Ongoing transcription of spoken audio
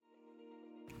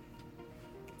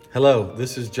Hello,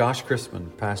 this is Josh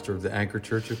Chrisman, pastor of the Anchor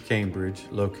Church of Cambridge,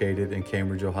 located in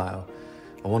Cambridge, Ohio.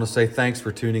 I want to say thanks for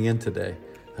tuning in today.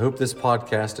 I hope this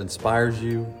podcast inspires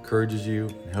you, encourages you,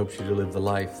 and helps you to live the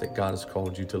life that God has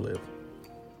called you to live.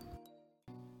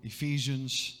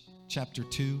 Ephesians chapter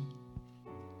 2.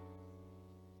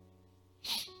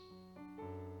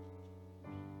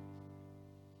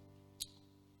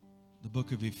 The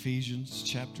book of Ephesians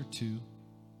chapter 2.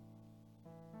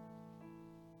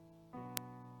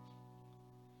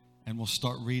 And we'll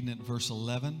start reading at verse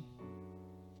 11.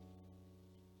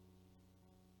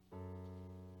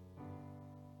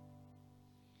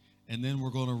 And then we're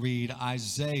going to read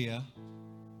Isaiah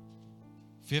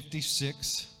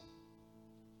 56,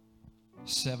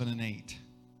 7 and 8.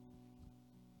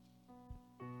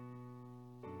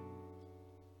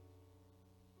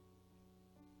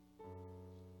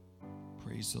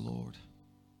 Praise the Lord.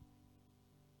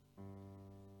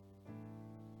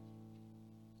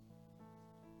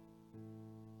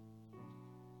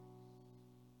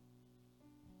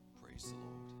 Praise the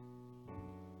Lord.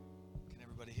 Can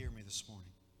everybody hear me this morning?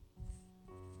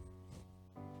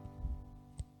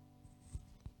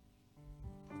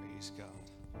 Praise God.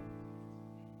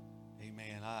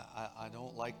 Amen. I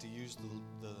don't like to use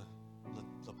the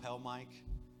lapel mic.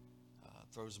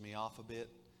 Throws me off a bit.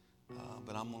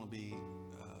 But I'm going to be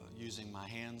using my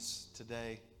hands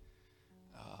today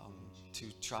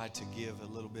to try to give a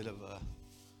little bit of a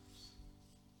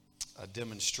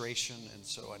demonstration, and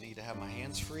so I need to have my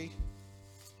hands free.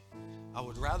 I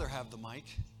would rather have the mic.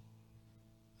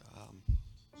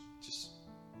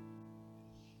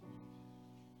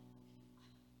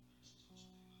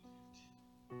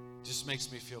 Just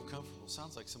makes me feel comfortable.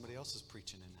 Sounds like somebody else is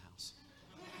preaching in the house.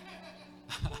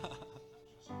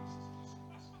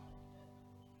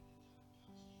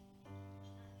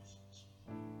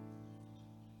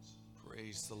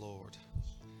 Praise the Lord.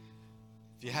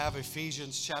 If you have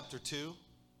Ephesians chapter 2,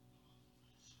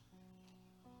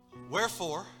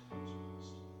 wherefore,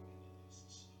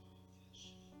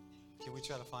 can we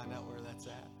try to find out where that's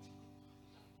at?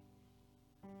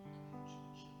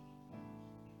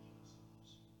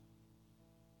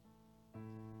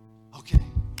 Okay.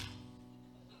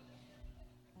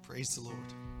 Praise the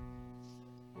Lord.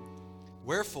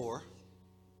 Wherefore,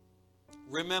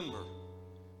 remember.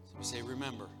 Somebody say,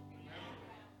 remember.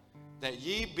 That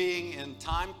ye being in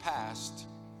time past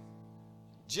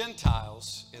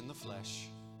Gentiles in the flesh,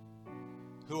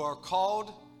 who are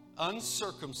called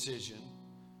uncircumcision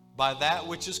by that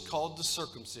which is called the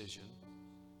circumcision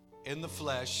in the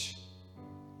flesh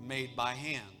made by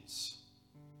hands,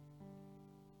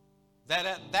 that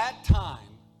at that time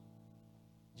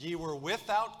ye were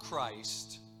without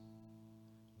Christ,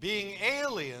 being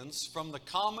aliens from the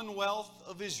commonwealth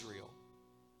of Israel.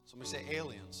 Somebody say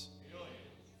aliens.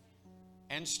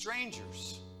 And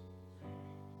strangers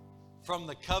from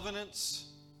the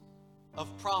covenants of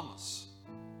promise.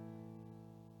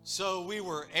 So we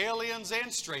were aliens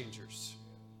and strangers.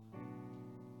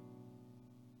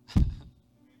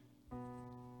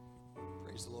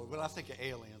 Praise the Lord. When I think of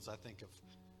aliens, I think of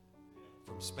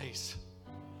from space.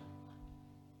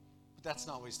 But that's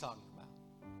not what he's talking about.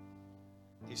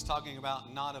 He's talking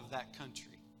about not of that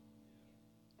country.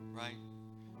 Right?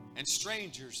 And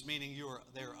strangers, meaning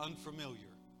they're unfamiliar,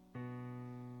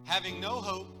 having no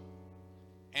hope,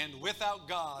 and without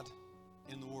God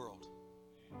in the world.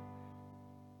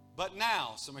 But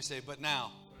now, somebody say, but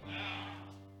now,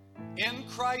 in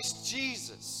Christ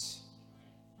Jesus,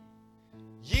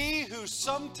 ye who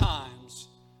sometimes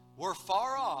were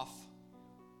far off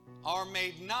are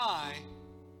made nigh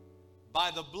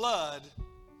by the blood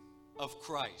of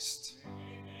Christ.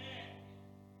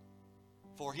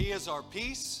 For he is our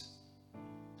peace,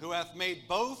 who hath made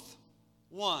both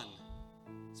one.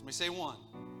 Somebody say one.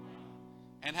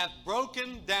 And hath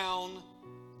broken down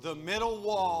the middle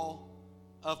wall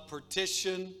of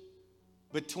partition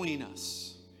between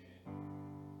us,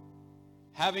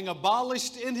 having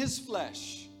abolished in his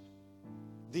flesh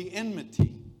the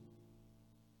enmity,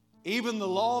 even the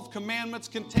law of commandments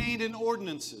contained in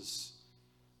ordinances,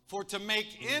 for to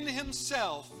make in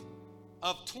himself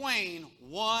of twain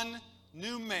one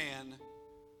new man,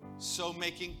 so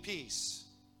making peace,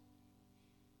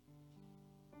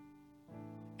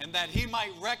 and that he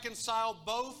might reconcile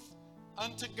both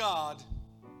unto God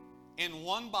in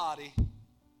one body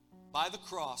by the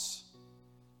cross,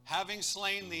 having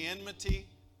slain the enmity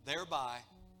thereby,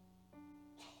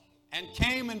 and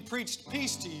came and preached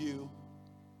peace to you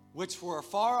which were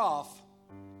afar off,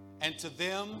 and to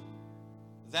them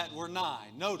that were nigh.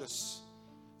 Notice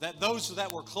that those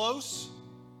that were close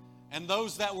and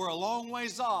those that were a long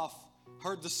ways off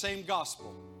heard the same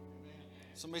gospel.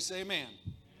 Somebody say amen.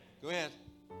 Go ahead.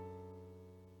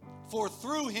 For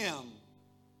through him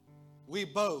we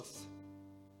both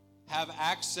have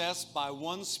access by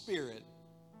one Spirit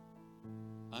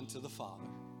unto the Father.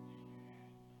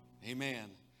 Amen.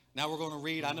 Now we're going to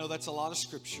read. I know that's a lot of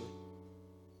scripture.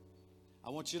 I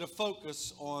want you to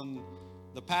focus on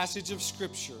the passage of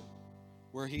scripture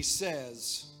where he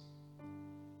says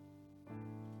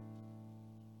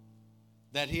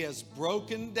that he has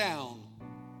broken down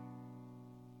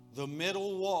the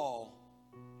middle wall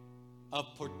of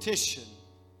partition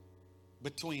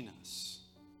between us.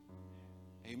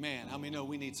 Amen. How many know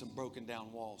we need some broken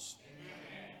down walls?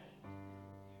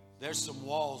 There's some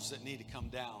walls that need to come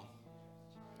down.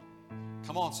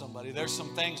 Come on, somebody. There's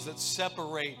some things that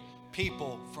separate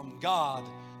people from God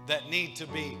that need to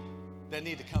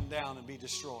come down and be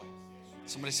destroyed.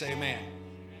 Somebody say amen.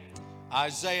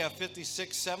 Isaiah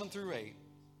 56, 7 through 8.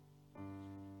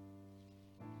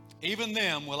 Even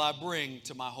them will I bring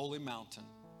to my holy mountain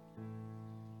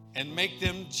and make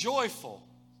them joyful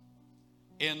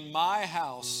in my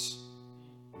house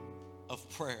of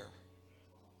prayer.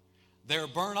 Their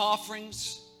burnt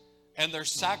offerings and their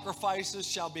sacrifices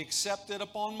shall be accepted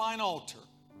upon mine altar.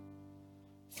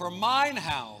 For mine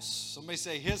house, somebody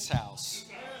say his house,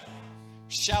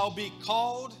 shall be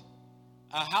called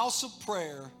a house of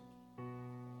prayer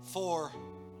for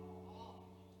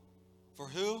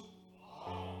who?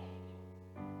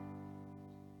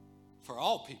 For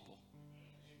all people.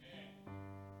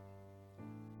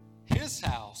 His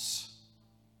house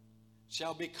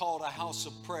shall be called a house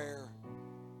of prayer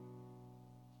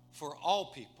for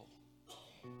all people.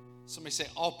 Somebody say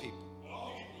all people.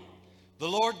 The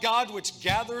Lord God which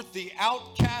gathereth the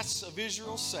outcasts of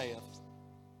Israel saith,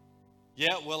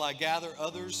 yet will I gather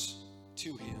others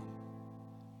to him.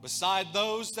 Beside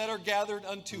those that are gathered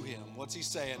unto him. What's he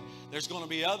saying? There's going to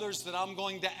be others that I'm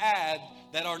going to add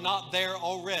that are not there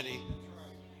already.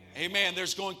 Amen.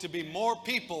 There's going to be more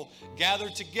people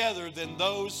gathered together than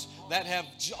those that have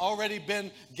already been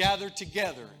gathered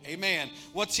together. Amen.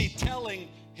 What's he telling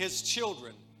his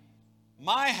children?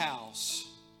 My house.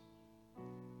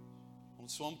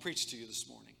 So I'm preaching to you this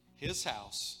morning. His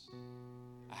house,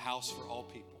 a house for all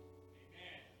people.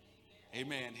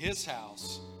 Amen. His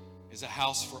house is a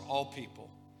house for all people.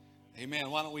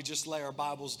 Amen. Why don't we just lay our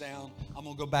Bibles down? I'm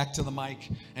going to go back to the mic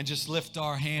and just lift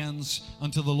our hands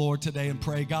unto the Lord today and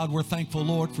pray. God, we're thankful,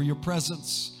 Lord, for your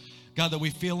presence. God, that we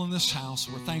feel in this house.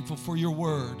 We're thankful for your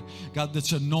word, God,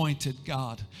 that's anointed,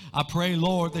 God. I pray,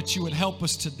 Lord, that you would help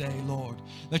us today, Lord,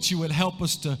 that you would help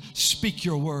us to speak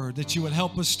your word, that you would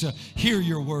help us to hear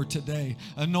your word today.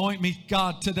 Anoint me,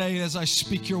 God, today as I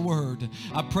speak your word.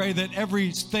 I pray that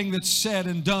everything that's said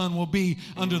and done will be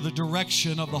under the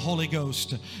direction of the Holy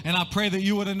Ghost. And I pray that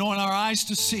you would anoint our eyes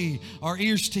to see, our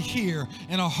ears to hear,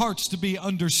 and our hearts to be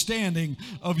understanding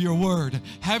of your word.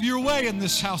 Have your way in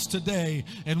this house today,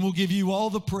 and we'll give you all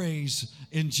the praise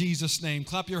in Jesus' name.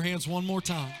 Clap your hands one more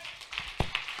time.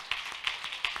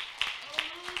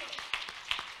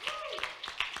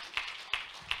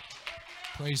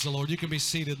 Praise the Lord. You can be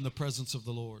seated in the presence of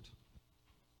the Lord.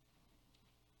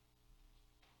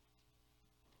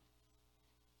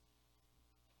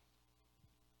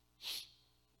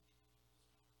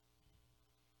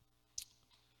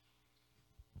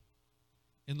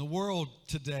 In the world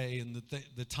today, in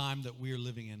the time that we are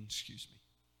living in,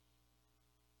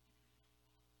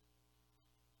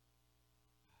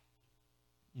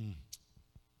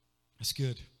 That's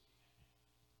good.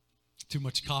 Too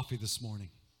much coffee this morning.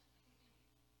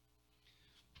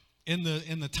 In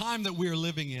the time that we are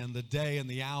living in, the day and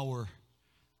the hour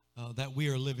that we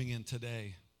are living in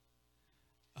today,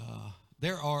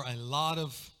 there are a lot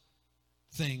of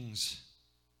things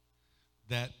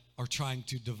that are trying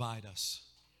to divide us.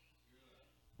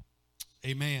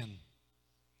 Amen.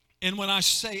 And when I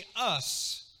say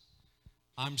us,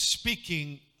 I'm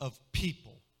speaking of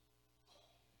people.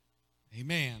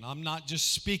 Amen. I'm not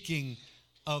just speaking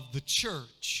of the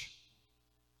church.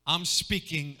 I'm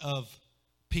speaking of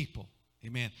people.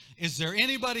 Amen. Is there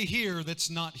anybody here that's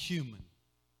not human?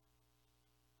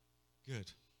 Good.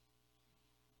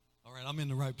 All right, I'm in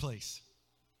the right place.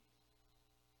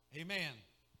 Amen.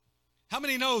 How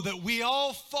many know that we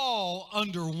all fall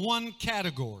under one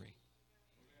category?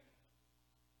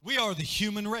 We are the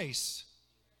human race.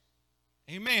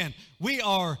 Amen. We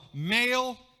are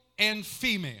male and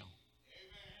female.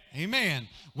 Amen.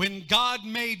 When God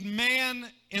made man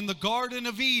in the Garden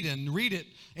of Eden. Read it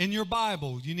in your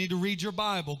Bible. You need to read your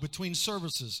Bible between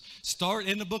services. Start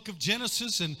in the book of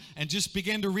Genesis and just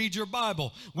begin to read your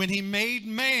Bible. When he made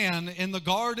man in the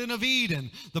Garden of Eden,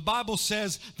 the Bible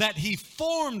says that he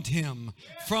formed him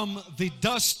from the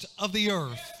dust of the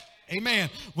earth. Amen.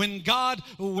 When God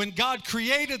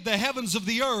created the heavens of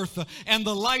the earth and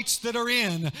the lights that are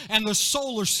in and the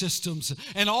solar systems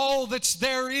and all that's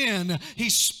therein, he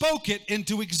spoke it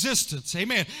into existence.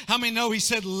 Amen. How many know he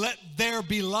said, let there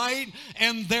be light,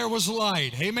 and there was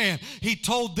light? Amen. He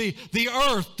told the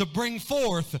earth to bring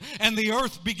forth, and the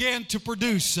earth began to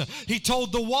produce. He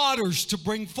told the waters to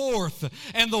bring forth,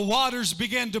 and the waters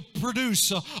began to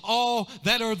produce all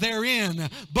that are therein.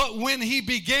 But when he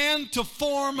began to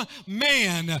form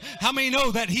man, how many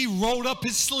know that he rolled up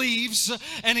his sleeves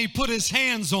and he put his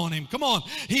hands on him? Come on.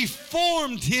 He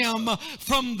formed him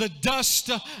from the dust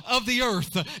of the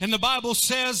earth. And the Bible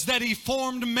says that he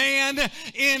formed man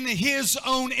in his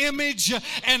own image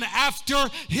and after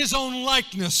his own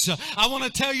likeness. I want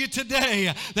to tell you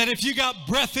today that if you got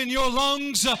breath in your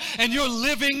lungs and you're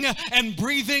living and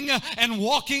breathing and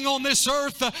walking on this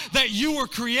earth, that you were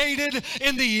created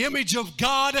in the image of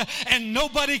God, and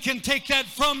nobody can take that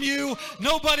from you.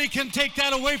 Nobody can take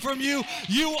that away from you.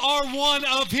 You are one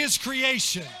of his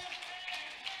creation.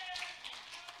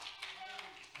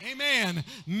 Amen.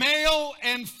 Male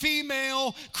and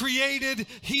female created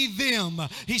he them.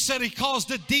 He said he caused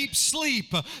a deep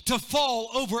sleep to fall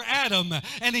over Adam,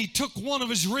 and he took one of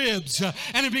his ribs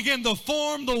and he began to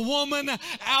form the woman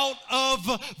out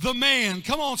of the man.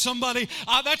 Come on, somebody.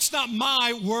 That's not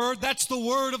my word. That's the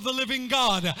word of the living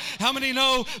God. How many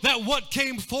know that what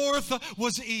came forth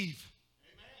was Eve?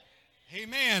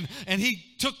 Amen. And he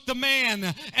took the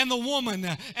man and the woman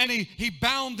and he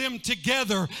bound them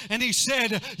together, and he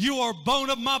said, you are bone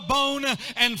of my bone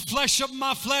and flesh of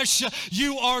my flesh.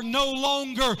 You are no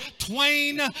longer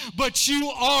twain, but you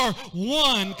are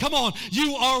one. Come on.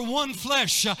 You are one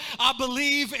flesh. I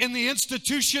believe in the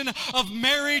institution of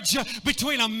marriage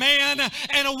between a man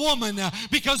and a woman,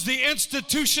 because the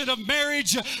institution of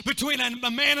marriage between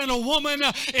a man and a woman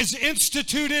is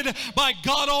instituted by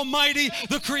God Almighty,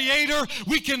 the Creator.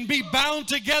 We can be bound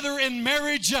together in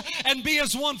marriage and be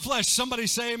as one flesh. Somebody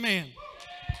say amen.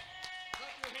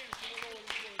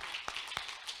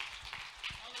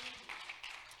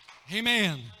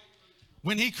 Amen.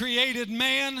 When he created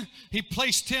man, he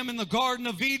placed him in the Garden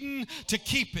of Eden to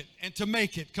keep it and to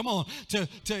make it. Come on.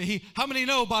 How many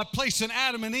know by placing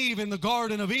Adam and Eve in the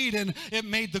Garden of Eden, it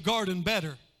made the garden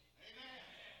better?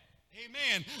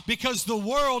 Amen. Because the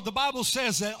world, the Bible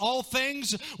says that all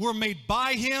things were made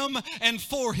by him and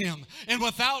for him. And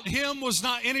without him was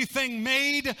not anything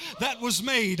made that was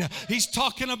made. He's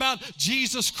talking about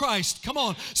Jesus Christ. Come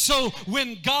on. So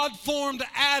when God formed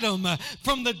Adam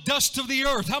from the dust of the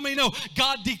earth, how many know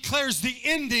God declares the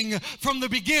ending from the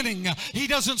beginning? He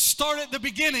doesn't start at the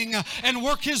beginning and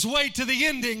work his way to the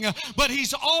ending, but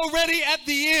he's already at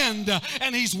the end,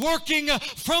 and he's working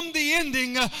from the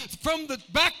ending, from the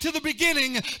back to the beginning,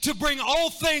 to bring all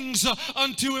things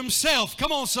unto himself.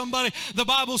 Come on, somebody. The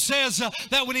Bible says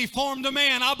that when he formed a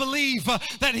man, I believe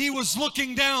that he was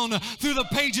looking down through the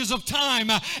pages of time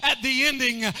at the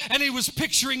ending, and he was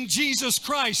picturing Jesus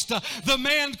Christ, the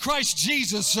man Christ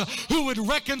Jesus, who would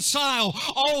reconcile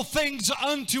all things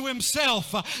unto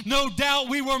himself. No doubt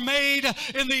we were made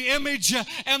in the image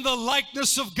and the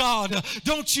likeness of God.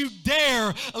 Don't you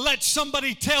dare let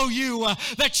somebody tell you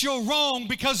that you're wrong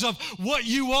because of what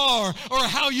you are or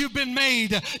how you've been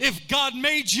made. If God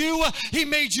made you, he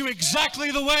made you exactly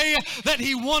the way that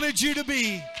he wanted you to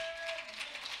be.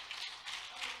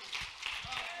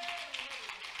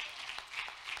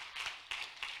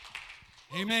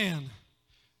 Amen.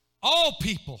 All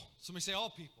people, somebody say all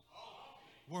people,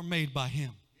 were made by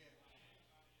him.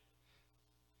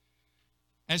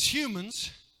 As humans,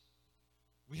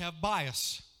 we have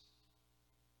bias.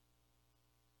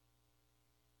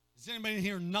 Does anybody in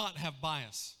here not have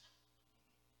bias?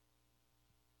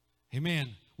 Amen.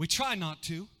 We try not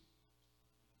to.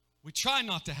 We try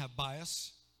not to have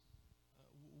bias.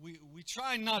 We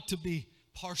try not to be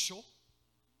partial.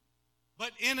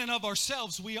 But in and of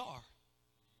ourselves, we are.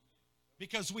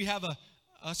 Because we have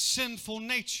a sinful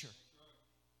nature.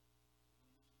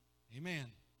 Amen.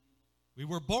 We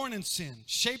were born in sin,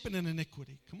 shapen in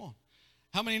iniquity. Come on.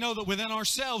 How many know that within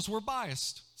ourselves we're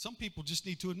biased? Some people just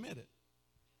need to admit it.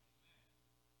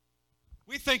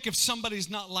 We think if somebody's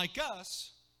not like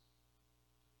us,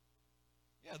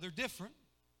 yeah, they're different.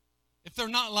 If they're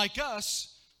not like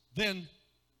us, then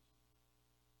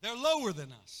they're lower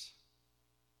than us.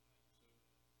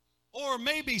 Or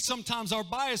maybe sometimes our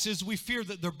bias is we fear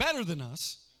that they're better than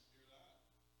us.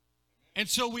 And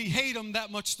so we hate them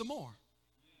that much the more.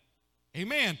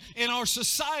 Amen. In our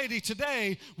society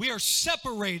today, we are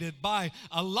separated by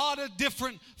a lot of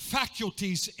different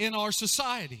faculties in our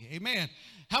society. Amen.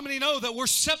 How many know that we're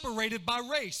separated by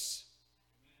race?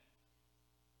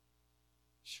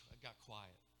 I got quiet.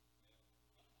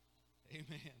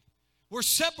 Amen. We're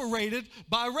separated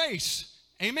by race.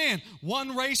 Amen.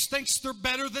 One race thinks they're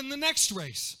better than the next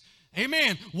race.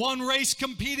 Amen. One race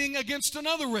competing against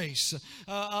another race.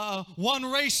 One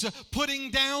race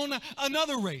putting down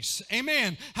another race.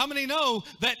 Amen. How many know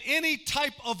that any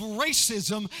type of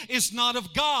racism is not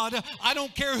of God? I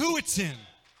don't care who it's in.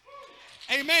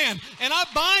 Amen. And I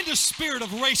bind a spirit of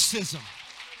racism.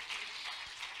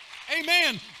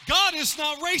 Amen. God is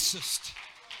not racist.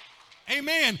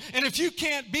 Amen. And if you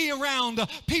can't be around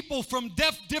people from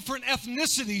different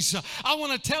ethnicities, I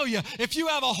want to tell you, if you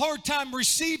have a hard time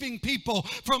receiving people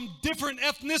from different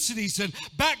ethnicities and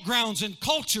backgrounds and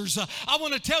cultures, I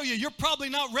want to tell you, you're probably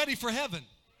not ready for heaven.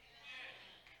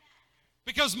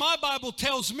 Because my Bible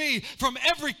tells me from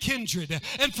every kindred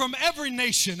and from every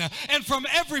nation and from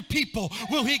every people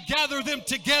will he gather them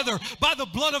together by the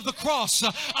blood of the cross.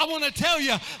 I want to tell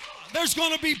you, there's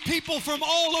going to be people from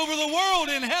all over the world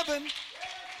in heaven.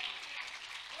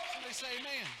 Somebody say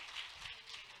amen.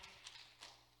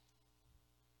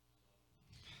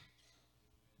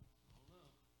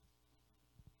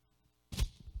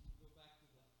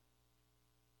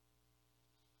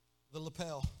 The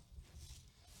lapel.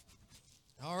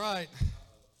 All right.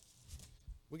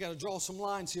 We got to draw some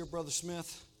lines here, Brother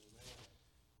Smith.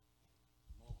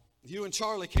 You and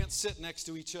Charlie can't sit next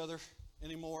to each other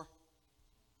anymore.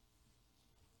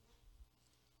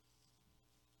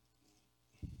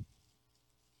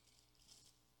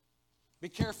 Be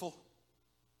careful,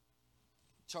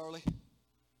 Charlie.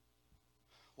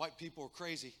 White people are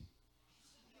crazy.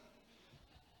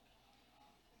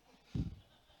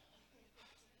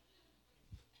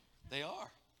 They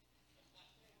are.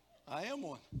 I am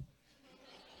one.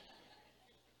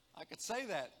 I could say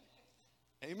that.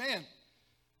 Amen.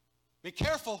 Be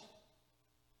careful.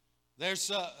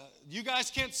 There's you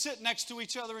guys can't sit next to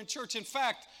each other in church. In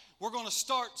fact, we're going to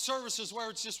start services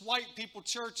where it's just white people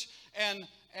church and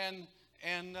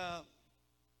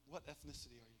what ethnicity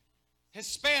are you?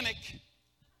 Hispanic.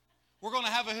 We're going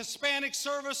to have a Hispanic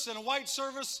service and a white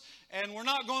service, and we're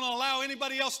not going to allow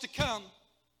anybody else to come.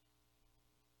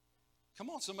 Come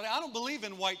on, somebody. I don't believe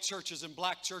in white churches and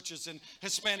black churches and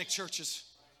Hispanic churches.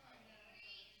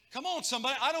 Come on,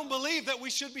 somebody. I don't believe that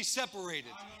we should be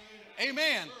separated.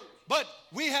 Amen. But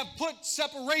we have put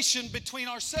separation between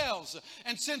ourselves.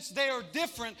 And since they are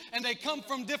different and they come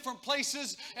from different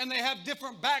places and they have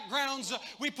different backgrounds,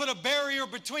 we put a barrier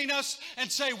between us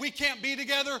and say we can't be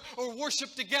together or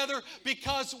worship together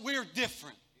because we're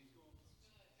different.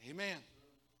 Amen.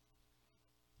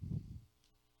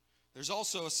 There's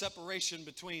also a separation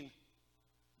between,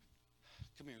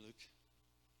 come here, Luke.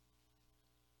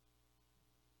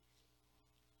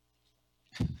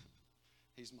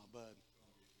 He's my bud.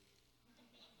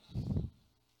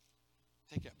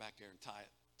 Take that back there and tie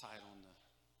it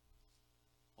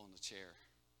on the chair.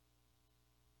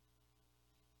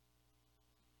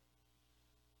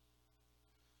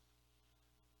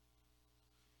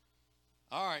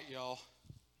 All right, y'all.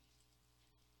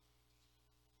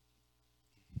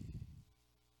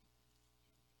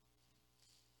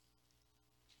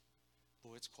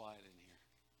 Boy, it's quiet in here.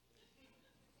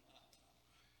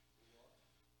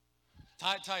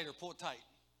 Tie it tighter, pull it tight.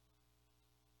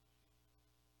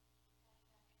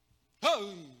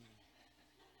 Oh,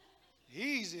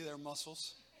 easy there,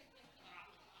 muscles.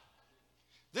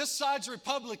 This side's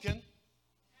Republican.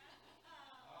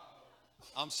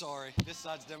 I'm sorry, this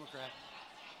side's Democrat.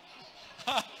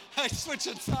 I'm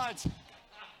switching sides.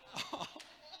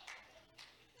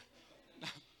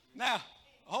 Now,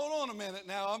 hold on a minute.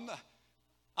 Now,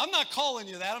 I'm not calling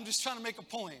you that. I'm just trying to make a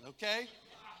point, okay?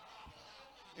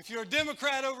 If you're a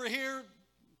Democrat over here,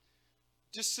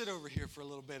 just sit over here for a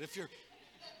little bit. If you're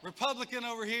Republican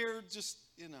over here, just,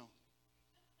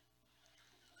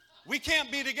 we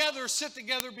can't be together or sit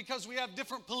together because we have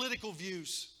different political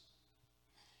views.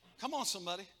 Come on,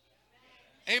 somebody.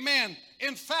 Amen.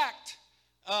 In fact,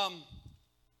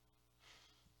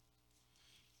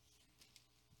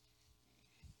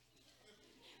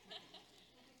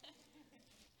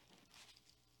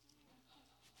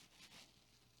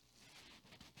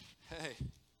 hey,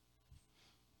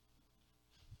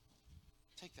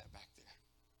 take that back there.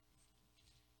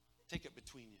 Take it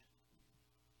between you.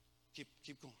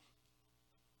 Keep going.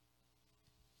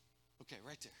 Okay,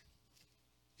 right there.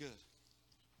 Good.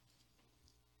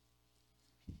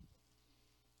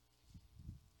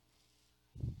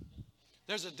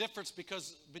 There's a difference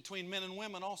between men and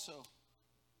women also.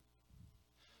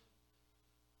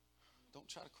 Don't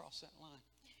try to cross that line.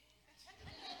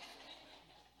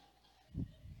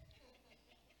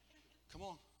 Come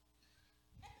on.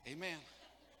 Amen.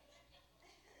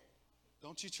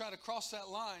 Don't you try to cross that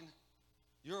line.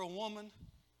 You're a woman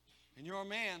and you're a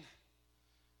man.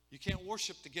 You can't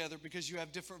worship together because you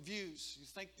have different views. You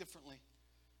think differently.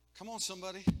 Come on,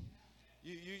 somebody.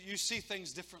 You see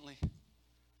things differently.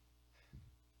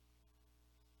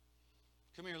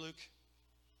 Come here, Luke.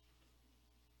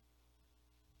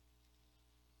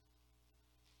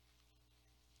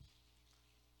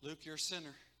 Luke, you're a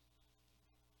sinner.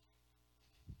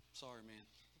 Sorry, man.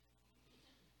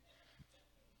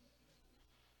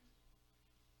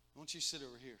 Why don't you sit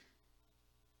over here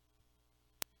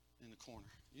in the corner?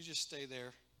 You just stay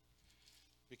there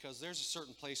because there's a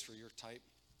certain place for your type.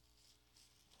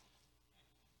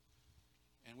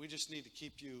 And we just need to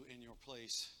keep you in your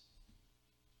place.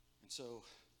 And so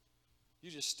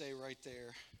you just stay right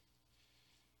there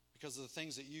because of the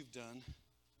things that you've done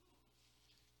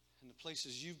and the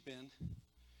places you've been.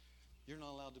 You're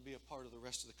not allowed to be a part of the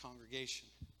rest of the congregation.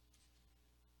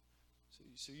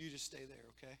 So you just stay there,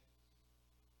 okay?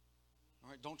 All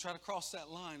right, don't try to cross that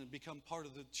line and become part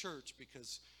of the church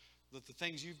because the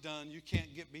things you've done, you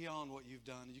can't get beyond what you've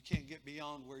done. You can't get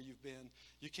beyond where you've been.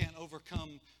 You can't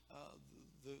overcome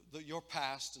your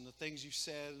past and the things you've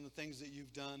said and the things that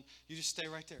you've done. You just stay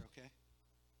right there, okay?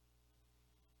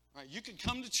 All right, you can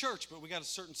come to church, but we got a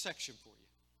certain section for you.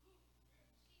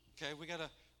 Okay, we got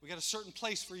a certain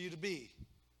place for you to be.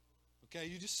 Okay,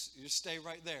 you just stay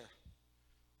right there.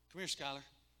 Come here, Skylar.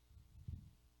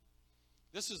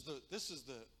 This is the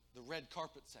red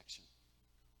carpet section.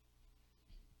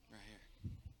 Right here.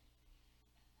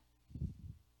 You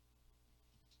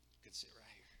can sit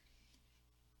right here.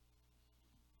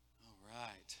 All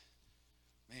right.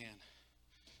 Man.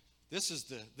 This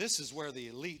is where the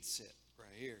elites sit,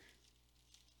 right here.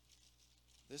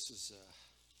 This is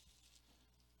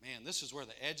this is where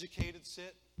the educated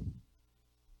sit.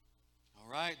 All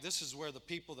right, this is where the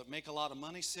people that make a lot of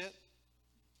money sit.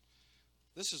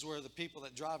 This is where the people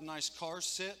that drive nice cars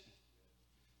sit.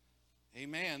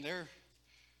 Amen.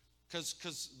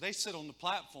 Because they sit on the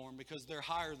platform because they're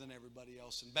higher than everybody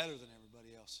else and better than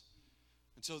everybody else.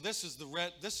 And so this is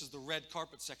the red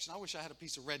carpet section. I wish I had a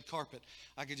piece of red carpet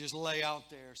I could just lay out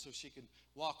there so she could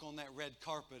walk on that red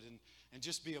carpet and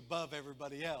just be above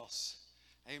everybody else.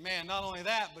 Amen. Not only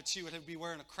that, but she would be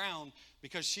wearing a crown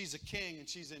because she's a king and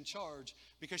she's in charge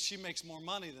because she makes more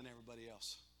money than everybody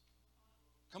else.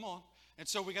 Come on. And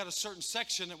so we got a certain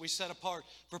section that we set apart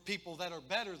for people that are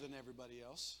better than everybody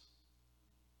else.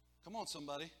 Come on,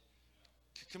 somebody.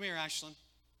 Come here, Ashlyn.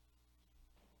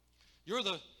 You're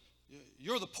the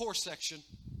poor section.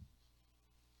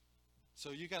 So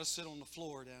you got to sit on the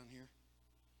floor down here.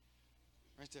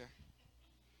 Right there.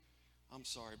 I'm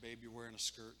sorry, babe, you're wearing a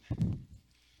skirt.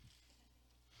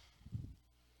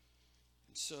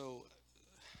 And so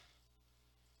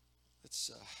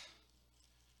let's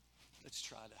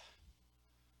try to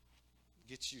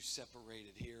get you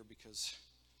separated here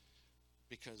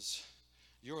because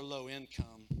your low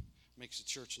income makes the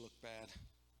church look bad.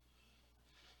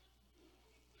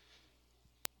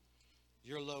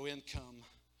 Your low income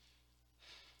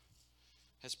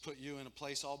has put you in a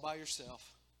place all by yourself.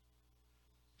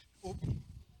 Oop.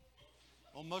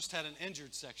 Almost had an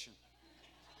injured section.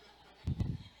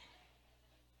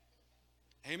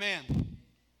 Amen.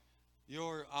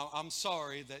 I'm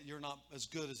sorry that you're not as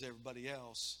good as everybody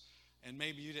else. And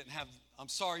maybe I'm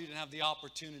sorry you didn't have the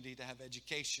opportunity to have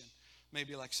education,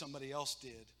 maybe like somebody else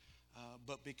did.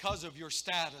 But because of your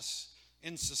status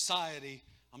in society,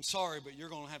 I'm sorry, but you're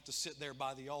going to have to sit there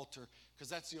by the altar because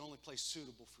that's the only place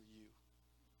suitable for you.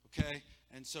 Okay?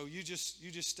 And so you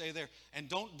just stay there. And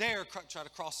don't dare try to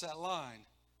cross that line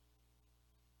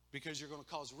because you're going to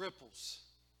cause ripples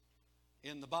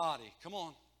in the body. Come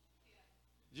on.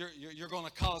 You're going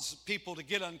to cause people to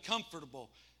get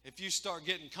uncomfortable if you start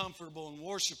getting comfortable and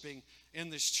worshiping in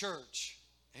this church.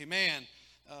 Amen.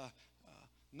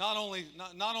 Not only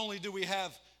do we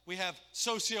have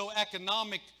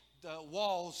socioeconomic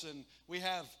walls, and we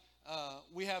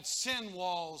have sin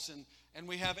walls, and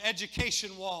we have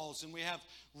education walls, and we have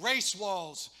race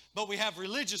walls, but we have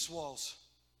religious walls.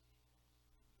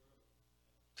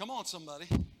 Come on, somebody.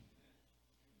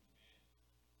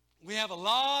 We have a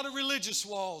lot of religious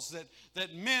walls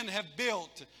that men have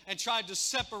built and tried to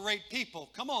separate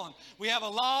people. Come on. We have a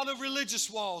lot of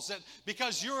religious walls that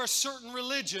because you're a certain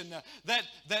religion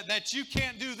that you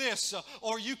can't do this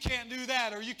or you can't do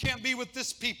that or you can't be with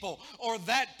this people or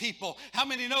that people. How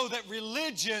many know that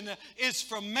religion is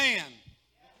from man?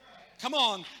 Come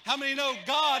on. How many know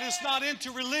God is not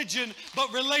into religion,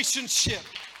 but relationship?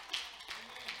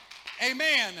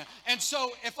 Amen. And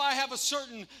so if I have a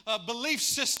certain belief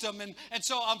system, and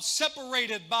so I'm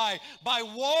separated by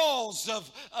walls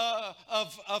of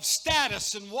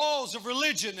status and walls of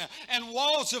religion and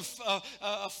walls of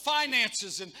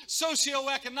finances and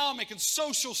socioeconomic and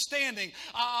social standing.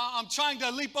 I'm trying to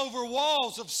leap over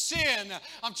walls of sin.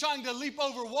 I'm trying to leap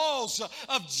over walls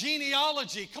of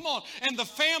genealogy. Come on. And the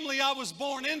family I was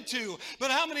born into. But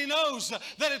how many knows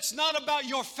that it's not about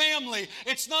your family?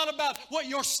 It's not about what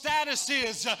your status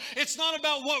is. It's not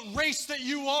about what race that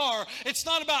you are. It's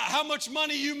not about how much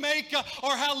money you make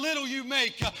or how little you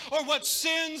make or what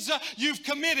sins you've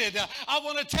committed. I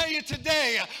want to tell you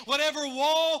today, whatever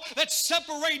wall that's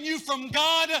separating you from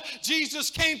God, Jesus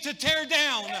came to tear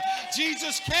down.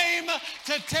 Jesus came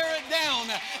to tear it down.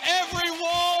 Every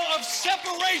wall of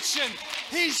separation,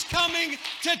 He's coming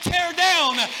to tear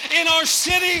down in our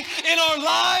city, in our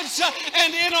lives,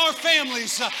 and in our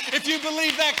families. If you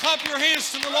believe that, clap your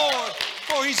hands to the Lord,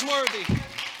 for He's worthy.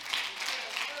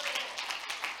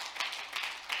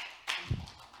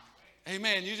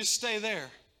 Amen. You just stay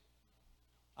there.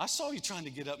 I saw you trying to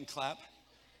get up and clap.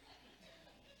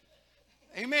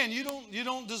 Amen. You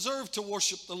don't deserve to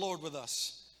worship the Lord with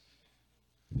us.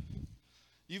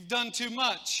 You've done too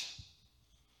much.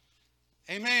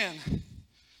 Amen.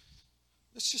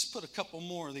 Let's just put a couple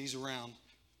more of these around.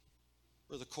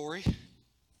 Brother Corey,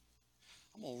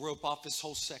 I'm going to rope off this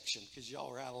whole section because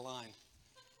y'all are out of line.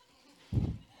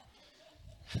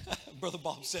 Brother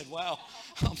Bob said, wow,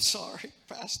 I'm sorry,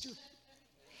 Pastor.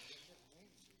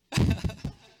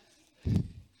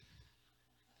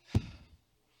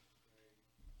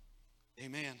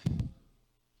 Amen.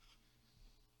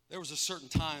 There was a certain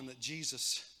time that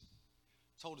Jesus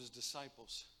told His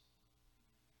disciples,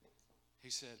 He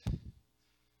said,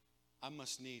 I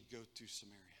must need go through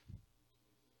Samaria.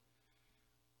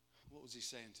 What was He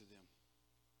saying to them?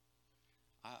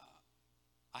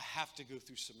 I have to go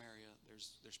through Samaria.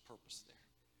 There's purpose there.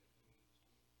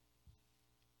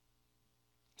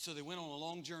 So they went on a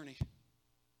long journey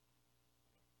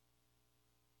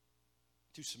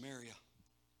to Samaria.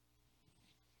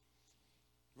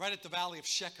 Right at the Valley of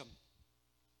Shechem.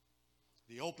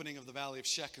 The opening of the Valley of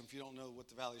Shechem. If you don't know what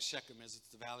the Valley of Shechem is, it's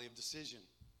the Valley of Decision.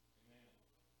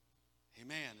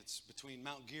 Amen. It's between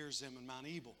Mount Gerizim and Mount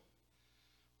Ebal.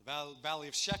 The Valley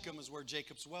of Shechem is where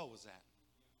Jacob's well was at.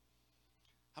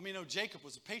 How many know Jacob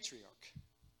was a patriarch?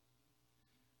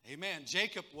 Amen.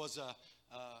 Jacob was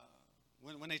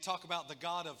when they talk about the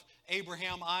God of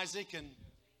Abraham, Isaac, and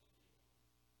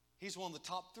he's one of the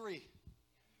top three.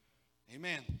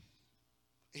 Amen.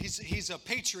 He's a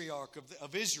patriarch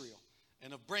of Israel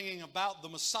and of bringing about the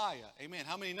Messiah. Amen.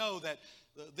 How many know that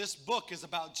this book is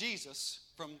about Jesus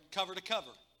from cover to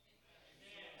cover?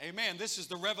 Amen. This is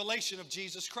the revelation of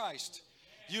Jesus Christ.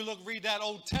 You read that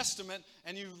Old Testament,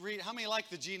 and you read, how many like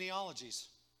the genealogies?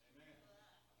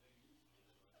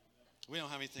 We don't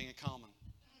have anything in common.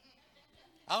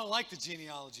 I don't like the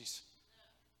genealogies.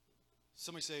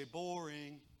 Somebody say,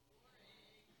 boring.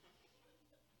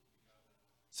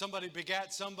 Somebody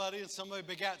begat somebody, and somebody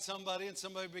begat somebody, and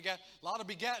somebody begat. A lot of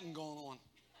begatting going on.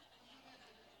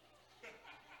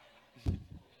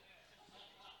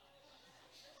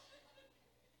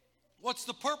 What's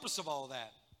the purpose of all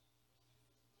that?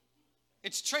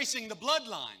 It's tracing the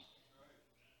bloodline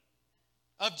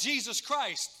of Jesus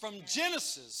Christ from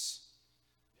Genesis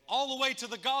all the way to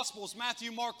the Gospels,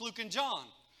 Matthew, Mark, Luke, and John.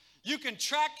 You can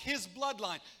track His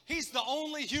bloodline. He's the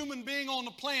only human being on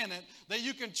the planet that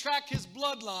you can track his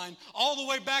bloodline all the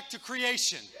way back to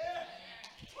creation.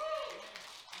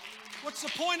 What's the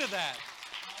point of that?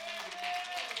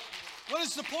 What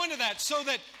is the point of that? So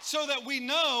that we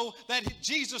know that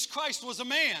Jesus Christ was a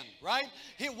man, right?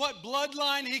 What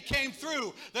bloodline He came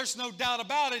through. There's no doubt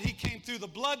about it. He came through the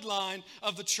bloodline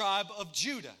of the tribe of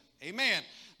Judah. Amen.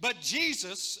 But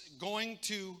Jesus going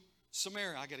to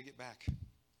Samaria. I got to get back.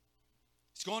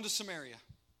 He's going to Samaria.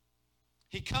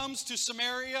 He comes to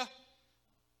Samaria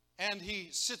and he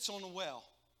sits on a well.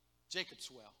 Jacob's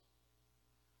well.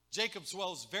 Jacob's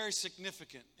well is very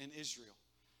significant in Israel.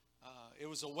 It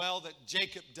was a well that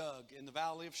Jacob dug in the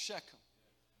Valley of Shechem.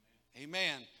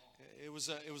 Amen. It was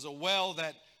a well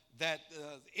that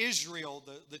Israel,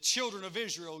 the children of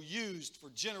Israel, used for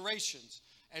generations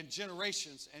and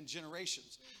generations and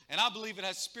generations. And I believe it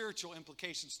has spiritual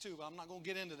implications too, but I'm not going to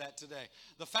get into that today.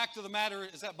 The fact of the matter,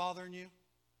 is that bothering you?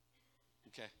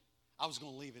 Okay. I was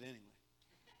going to leave it anyway.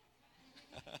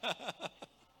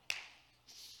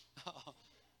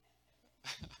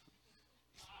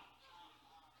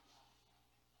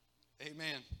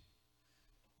 Amen.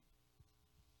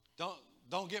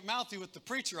 Don't get mouthy with the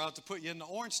preacher. I'll have to put you in the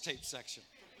orange tape section.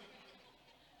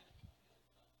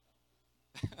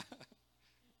 Amen.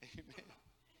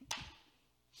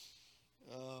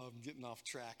 Oh, I'm getting off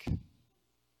track.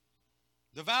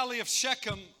 The Valley of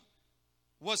Shechem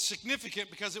was significant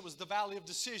because it was the Valley of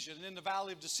Decision. And in the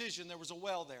Valley of Decision, there was a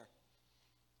well there.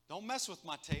 Don't mess with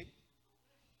my tape.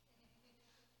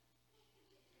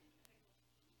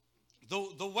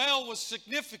 The well was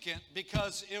significant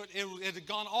because it had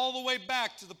gone all the way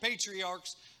back to the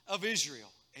patriarchs of Israel.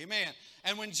 Amen.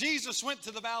 And when Jesus went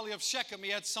to the Valley of Shechem, he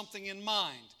had something in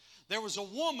mind. There was a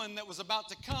woman that was about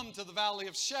to come to the Valley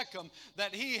of Shechem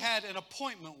that he had an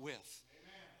appointment with.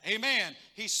 Amen.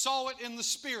 He saw it in the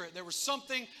spirit. There was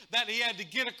something that he had to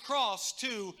get across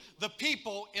to the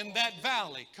people in that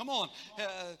valley. Come on.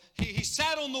 He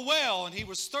sat on the well and he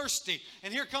was thirsty.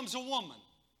 And here comes a woman.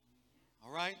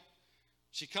 All right.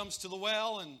 She comes to the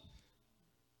well and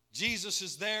Jesus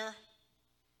is there.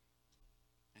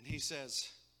 And he says,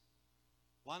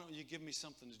 why don't you give me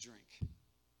something to drink?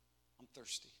 I'm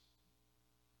thirsty.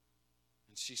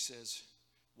 And she says,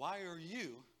 why are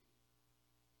you,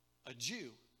 a Jew,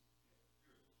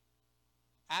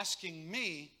 asking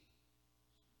me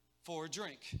for a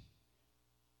drink?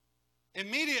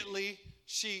 Immediately,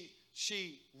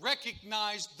 she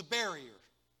recognized the barrier.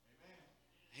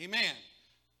 Amen. Amen.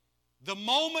 The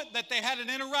moment that they had an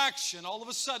interaction, all of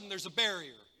a sudden there's a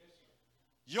barrier.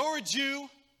 You're a Jew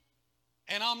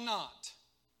and I'm not.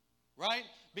 Right?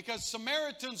 Because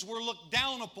Samaritans were looked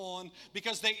down upon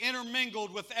because they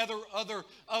intermingled with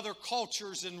other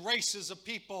cultures and races of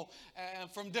people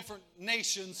from different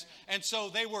nations, and so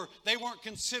they weren't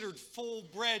considered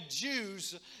full-bred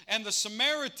Jews, and the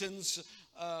Samaritans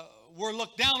were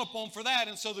looked down upon for that,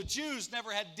 and so the Jews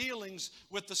never had dealings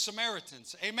with the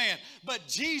Samaritans. Amen. But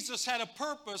Jesus had a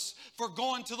purpose for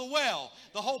going to the well.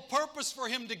 The whole purpose for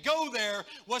him to go there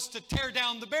was to tear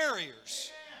down the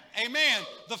barriers. Amen.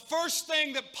 The first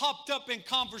thing that popped up in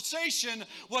conversation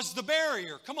was the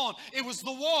barrier. Come on. It was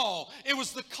the wall. It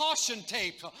was the caution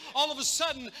tape. All of a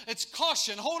sudden, it's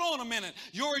caution. Hold on a minute.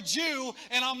 You're a Jew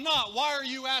and I'm not. Why are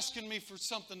you asking me for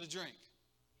something to drink?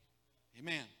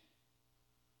 Amen.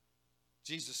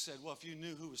 Jesus said, well, if you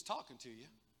knew who was talking to you,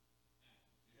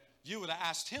 you would have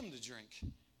asked him to drink.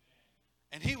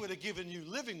 And he would have given you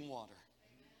living water.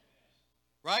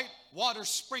 Right? Water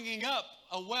springing up,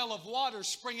 a well of water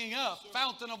springing up,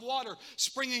 fountain of water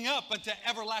springing up unto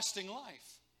everlasting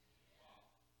life.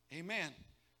 Amen.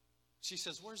 She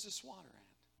says, where's this water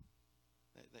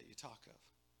at that you talk of?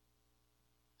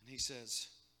 And he says,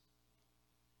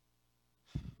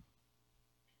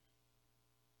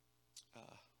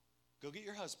 go get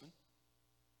your husband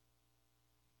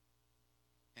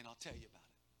and I'll tell you about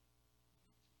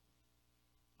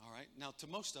it. All right. Now, to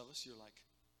most of us, you're like,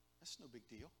 that's no big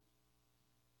deal,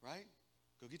 right?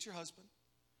 Go get your husband,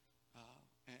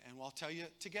 and I'll tell you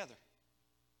together.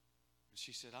 And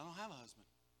she said, I don't have a husband.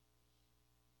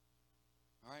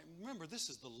 All right, remember, this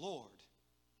is the Lord.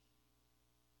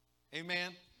 Amen?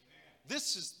 Amen.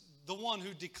 This is the one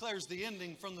who declares the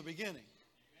ending from the beginning.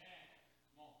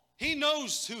 He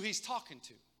knows who he's talking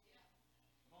to.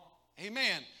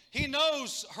 Amen. He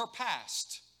knows her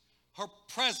past, her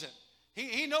present.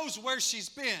 He knows where she's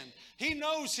been. He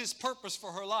knows his purpose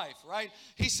for her life, right?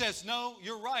 He says, no,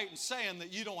 you're right in saying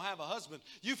that you don't have a husband.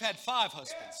 You've had 5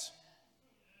 husbands.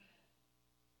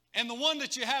 And the one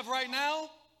that you have right now,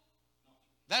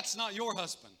 that's not your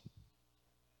husband.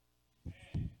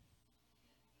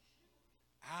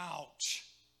 Ouch.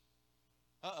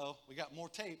 Uh-oh, we got more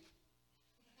tape.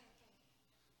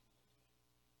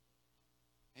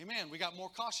 Amen. We got more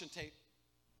caution tape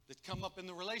that come up in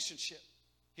the relationship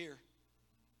here.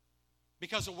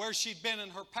 Because of where she'd been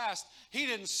in her past. He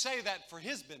didn't say that for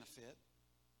his benefit.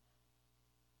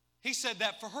 He said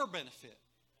that for her benefit.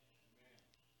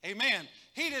 Amen.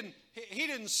 He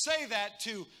didn't say that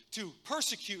to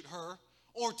persecute her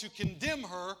or to condemn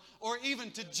her or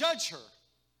even to judge her.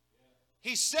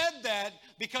 He said that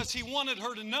because he wanted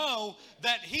her to know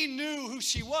that he knew who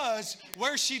she was,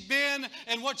 where she'd been,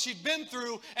 and what she'd been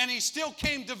through, and he still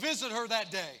came to visit her that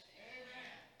day.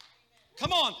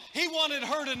 Come on, he wanted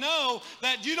her to know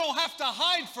that you don't have to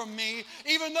hide from me,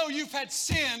 even though you've had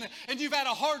sin and you've had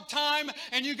a hard time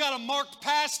and you got a marked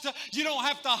past. You don't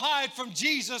have to hide from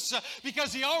Jesus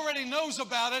because he already knows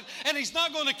about it and he's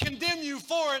not going to condemn you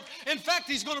for it. In fact,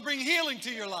 he's going to bring healing to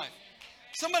your life.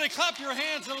 Somebody clap your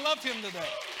hands and love him today.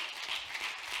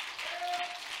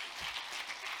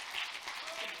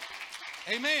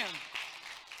 Amen.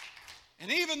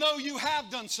 And even though you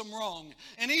have done some wrong,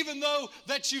 and even though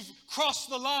that you've crossed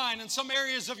the line in some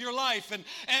areas of your life,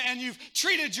 and you've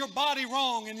treated your body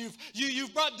wrong, and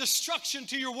you've brought destruction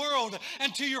to your world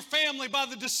and to your family by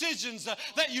the decisions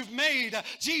that you've made,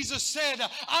 Jesus said,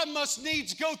 I must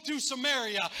needs go through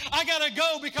Samaria. I got to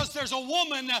go because there's a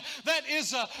woman that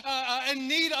is in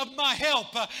need of my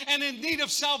help and in need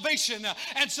of salvation.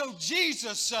 And so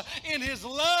Jesus, in his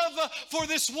love for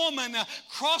this woman,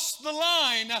 crossed the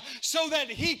line so that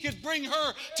he could bring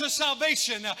her to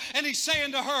salvation. And he's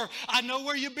saying to her, I know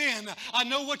where you've been. I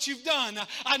know what you've done.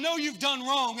 I know you've done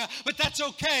wrong, but that's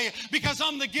okay because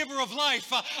I'm the giver of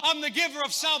life. I'm the giver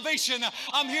of salvation.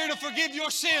 I'm here to forgive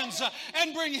your sins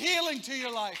and bring healing to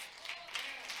your life.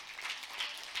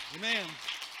 Amen.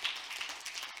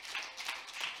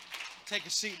 Take a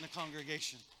seat in the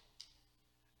congregation.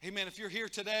 Amen. If you're here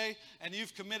today and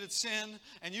you've committed sin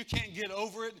and you can't get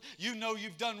over it, you know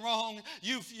you've done wrong,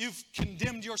 you've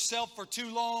condemned yourself for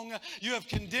too long, you have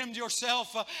condemned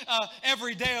yourself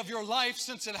every day of your life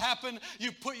since it happened,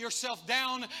 you put yourself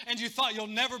down and you thought you'll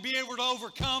never be able to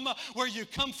overcome where you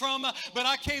come from. But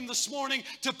I came this morning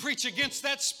to preach against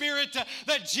that spirit,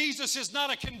 that Jesus is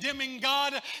not a condemning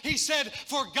God. He said,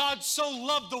 for God so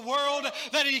loved the world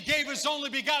that he gave his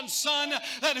only begotten Son,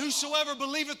 that whosoever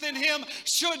believeth in him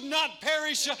should not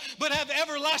perish but have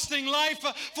everlasting life.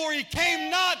 For he came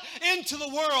not into the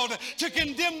world to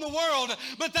condemn the world,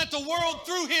 but that the world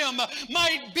through him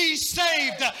might be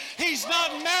saved. He's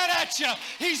not mad at you.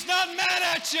 He's not mad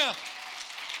at you.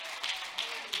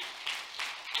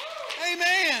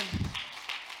 Amen.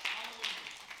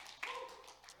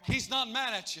 He's not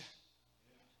mad at you.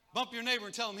 Bump your neighbor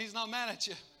and tell him he's not mad at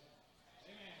you.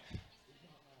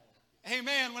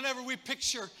 Amen. Whenever we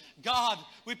picture God,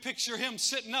 we picture him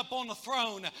sitting up on the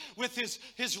throne with his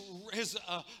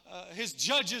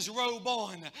judge's robe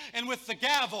on and with the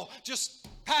gavel just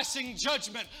passing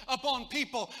judgment upon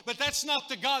people. But that's not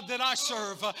the God that I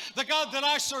serve. The God that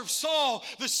I serve saw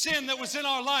the sin that was in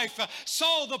our life,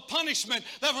 saw the punishment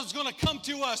that was going to come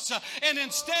to us, and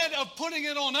instead of putting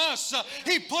it on us,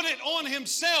 he put it on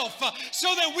himself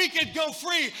so that we could go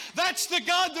free. That's the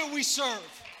God that we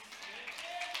serve.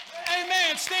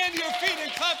 Amen. Stand to your feet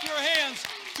and clap your hands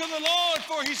to the Lord,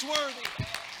 for he's worthy.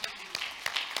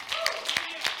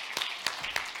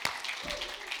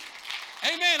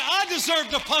 Amen. I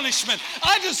deserve the punishment.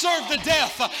 I deserve the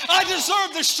death. I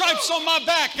deserve the stripes on my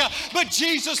back. But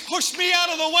Jesus pushed me out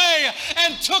of the way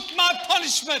and took my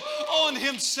punishment on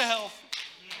himself.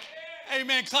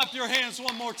 Amen. Clap your hands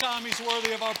one more time. He's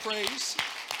worthy of our praise.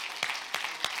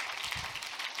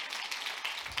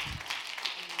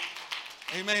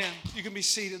 Amen. You can be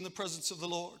seated in the presence of the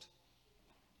Lord.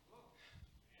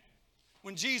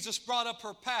 When Jesus brought up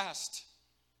her past,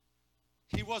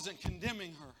 he wasn't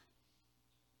condemning her.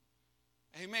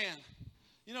 Amen.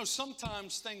 You know,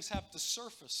 sometimes things have to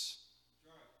surface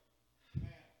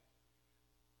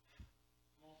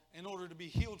in order to be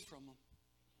healed from them,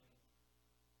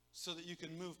 so that you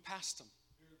can move past them.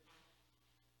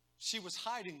 She was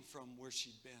hiding from where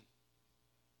she'd been.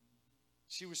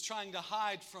 She was trying to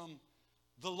hide from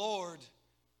the Lord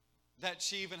that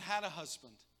she even had a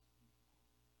husband.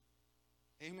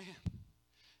 Amen.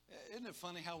 Isn't it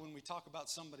funny how when we talk about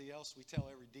somebody else, we tell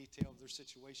every detail of their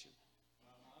situation?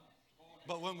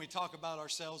 But when we talk about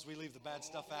ourselves, we leave the bad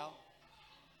stuff out.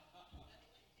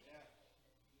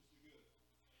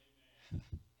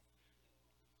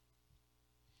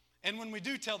 And when we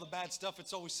do tell the bad stuff,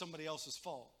 it's always somebody else's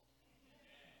fault.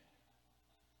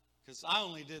 Because I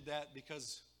only did that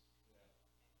because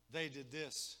they did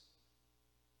this.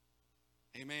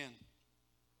 Amen.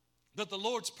 But the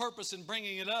Lord's purpose in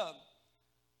bringing it up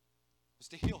was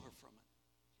to heal her from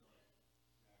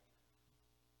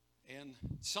it. And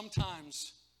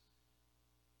sometimes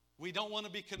we don't want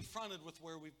to be confronted with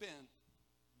where we've been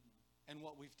and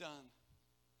what we've done.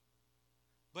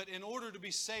 But in order to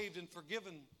be saved and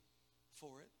forgiven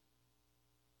for it,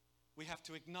 we have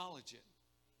to acknowledge it.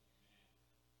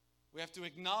 We have to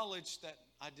acknowledge that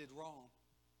I did wrong,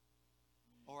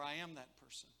 or I am that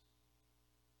person.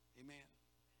 Amen.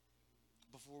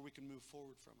 Before we can move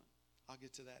forward from it. I'll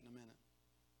get to that in a minute.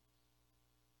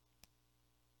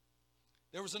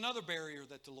 There was another barrier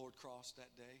that the Lord crossed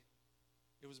that day.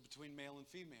 It was between male and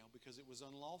female, because it was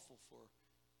unlawful for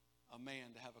a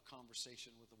man to have a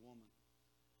conversation with a woman.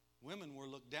 Women were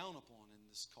looked down upon in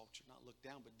this culture. Not looked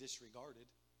down, but disregarded.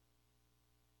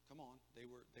 Come on. They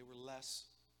were less,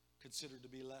 considered to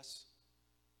be less.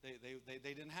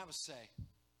 They didn't have a say.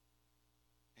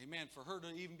 Amen. For her to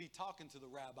even be talking to the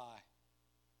rabbi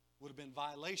would have been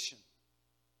violation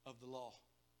of the law.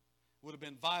 Would have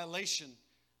been violation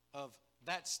of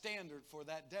that standard for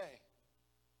that day.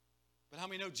 But how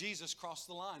many know Jesus crossed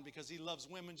the line because He loves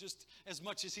women just as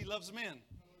much as He loves men?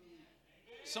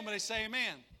 Somebody say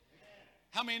amen.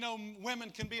 How many know women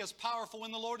can be as powerful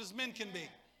in the Lord as men can be?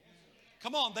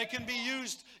 Come on, they can be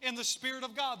used in the Spirit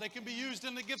of God. They can be used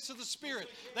in the gifts of the Spirit.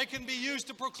 They can be used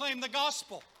to proclaim the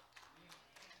gospel.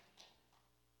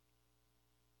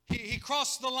 He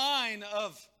crossed the line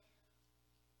of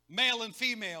male and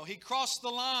female. He crossed the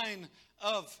line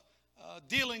of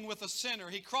dealing with a sinner.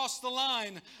 He crossed the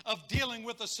line of dealing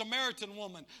with a Samaritan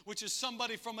woman, which is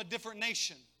somebody from a different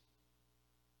nation.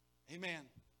 Amen.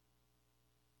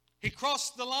 He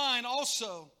crossed the line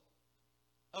also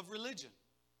of religion.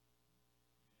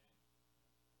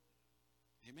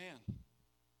 Amen.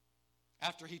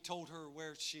 After He told her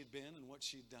where she had been and what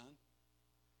she'd done,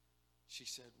 she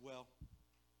said, well,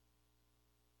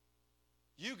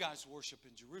 you guys worship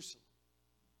in Jerusalem.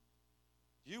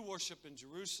 You worship in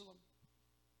Jerusalem,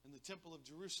 in the temple of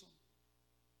Jerusalem.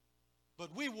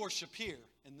 But we worship here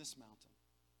in this mountain.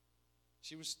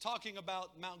 She was talking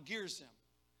about Mount Gerizim.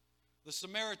 The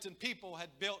Samaritan people had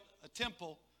built a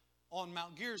temple on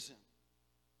Mount Gerizim.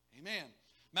 Amen.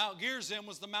 Mount Gerizim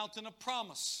was the mountain of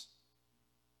promise.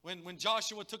 When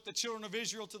Joshua took the children of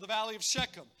Israel to the valley of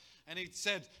Shechem, and he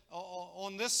said,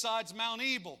 on this side's Mount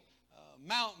Ebal.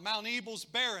 Mount Ebal's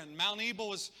barren. Mount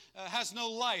Ebal has no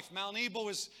life. Mount Ebal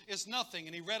is nothing.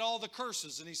 And he read all the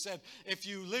curses. And he said, if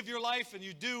you live your life and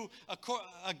you do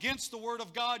against the word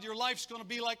of God, your life's going to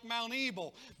be like Mount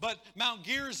Ebal. But Mount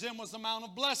Gerizim was the mount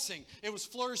of blessing. It was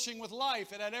flourishing with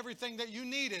life. It had everything that you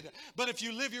needed. But if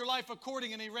you live your life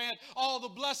according, and he read all the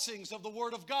blessings of the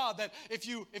word of God, that if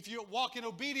you walk in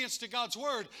obedience to God's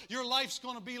word, your life's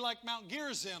going to be like Mount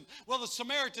Gerizim. Well, the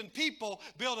Samaritan people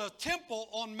built a temple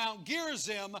on Mount Gerizim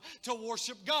to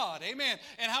worship God. Amen.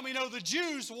 And how many know the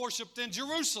Jews worshiped in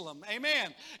Jerusalem?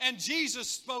 Amen. And Jesus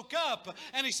spoke up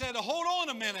and He said, hold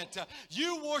on a minute.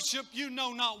 You worship you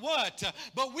know not what,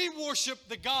 but we worship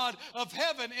the God of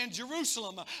heaven in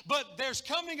Jerusalem. But there's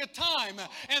coming a time,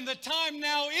 and the time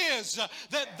now is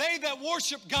that they that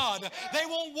worship God, they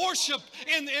won't worship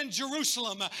in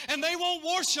Jerusalem, and they won't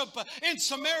worship in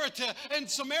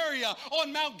Samaria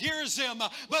on Mount Gerizim,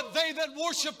 but they that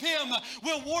worship Him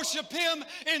will worship Him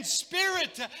in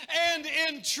spirit and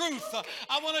in truth.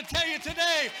 I want to tell you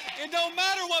today, it don't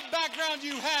matter what background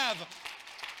you have,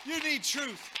 you need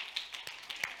truth.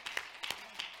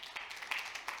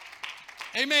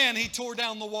 Amen. He tore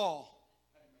down the wall.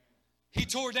 He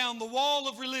tore down the wall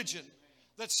of religion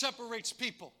that separates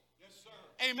people.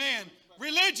 Amen.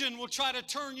 Religion will try to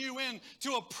turn you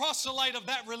into a proselyte of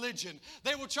that religion.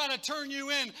 They will try to turn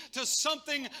you into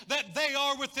something that they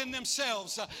are within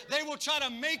themselves. They will try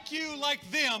to make you like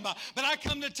them. But I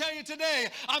come to tell you today,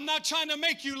 I'm not trying to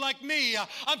make you like me.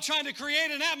 I'm trying to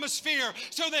create an atmosphere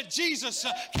so that Jesus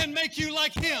can make you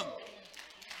like Him.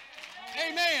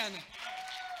 Amen.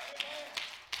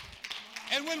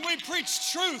 And when we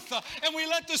preach truth and we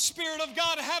let the Spirit of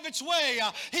God have its way,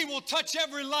 He will touch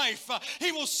every life.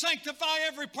 He will sanctify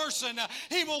every person.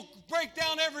 He will break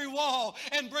down every wall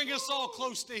and bring us all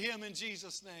close to Him in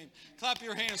Jesus' name. Clap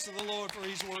your hands to the Lord, for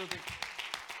He's worthy.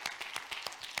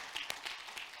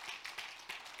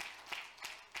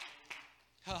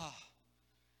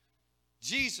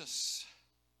 Jesus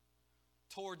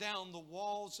tore down the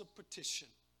walls of partition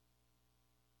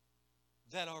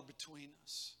that are between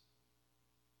us.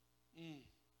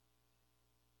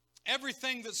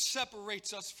 Everything that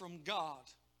separates us from God,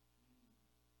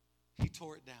 He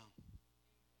tore it down.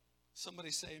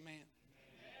 Somebody say amen.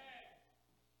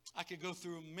 I could go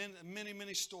through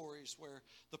many stories where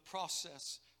the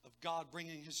process of God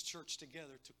bringing His church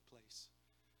together took place.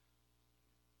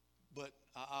 But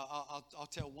I'll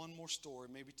tell one more story,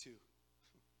 maybe two.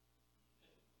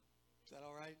 Is that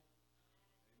all right?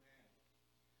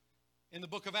 In the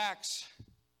book of Acts,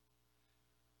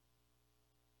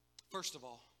 first of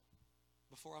all,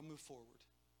 before I move forward,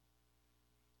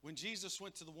 when Jesus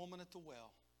went to the woman at the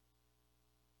well,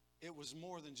 it was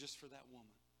more than just for that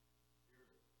woman.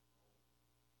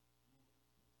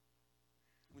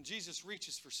 When Jesus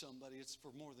reaches for somebody, it's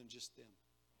for more than just them.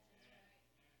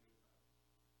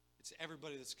 It's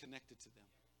everybody that's connected to them.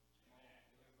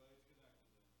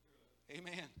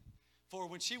 Amen. For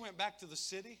when she went back to the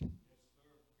city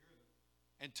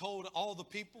and told all the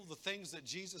people the things that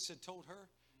Jesus had told her,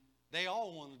 they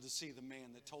all wanted to see the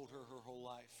man that told her her whole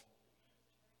life.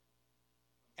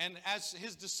 And as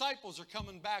His disciples are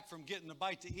coming back from getting a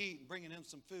bite to eat and bringing Him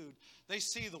some food, they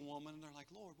see the woman and they're like,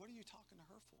 Lord, what are you talking to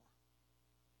her for?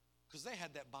 Because they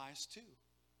had that bias too.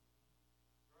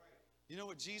 You know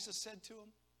what Jesus said to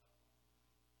them?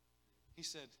 He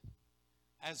said,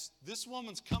 as this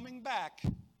woman's coming back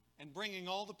and bringing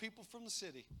all the people from the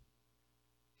city,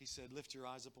 he said, lift your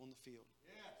eyes up on the field.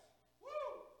 Yes. Woo!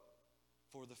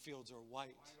 For the fields are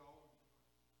white,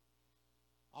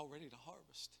 all ready to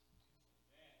harvest.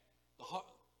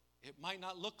 It might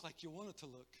not look like you want it to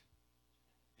look.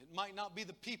 It might not be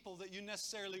the people that you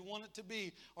necessarily want it to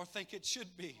be or think it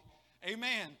should be.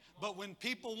 Amen. But when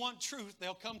people want truth,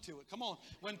 they'll come to it. Come on.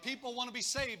 When people want to be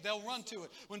saved, they'll run to it.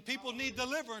 When people need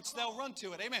deliverance, they'll run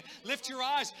to it. Amen. Lift your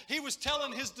eyes. He was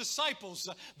telling his disciples,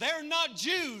 they're not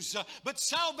Jews, but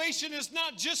salvation is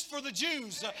not just for the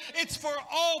Jews. It's for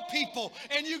all people.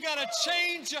 And you got to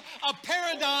change a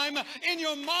paradigm in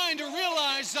your mind to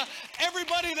realize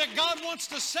everybody that God wants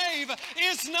to save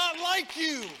is not like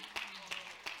you.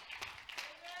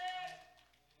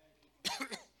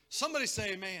 Somebody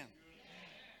say amen.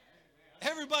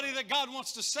 Everybody that God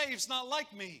wants to save is not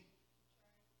like me.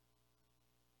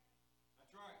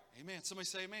 That's right. Amen. Somebody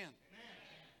say amen.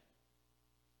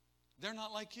 They're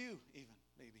not like you even,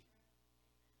 maybe.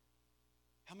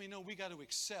 How many know we got to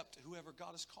accept whoever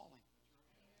God is calling?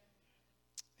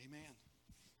 Amen.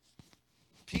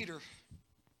 Peter.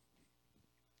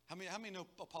 How many know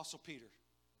Apostle Peter?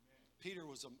 Peter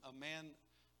was a man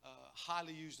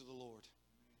highly used of the Lord.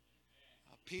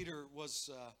 Peter was...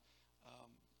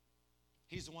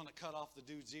 he's the one that cut off the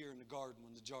dude's ear in the garden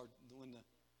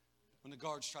when the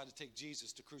guards tried to take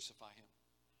Jesus to crucify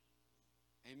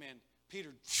him. Amen. Peter,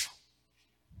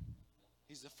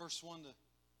 he's the first one to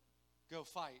go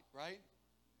fight, right?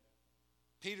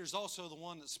 Peter's also the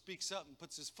one that speaks up and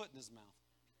puts his foot in his mouth.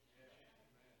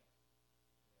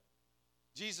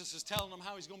 Jesus is telling him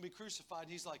how he's going to be crucified.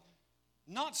 And he's like,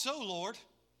 not so, Lord.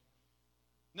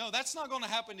 No, that's not going to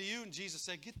happen to you. And Jesus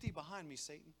said, get thee behind me,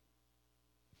 Satan.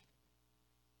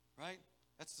 Right?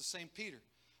 That's the same Peter.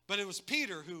 But it was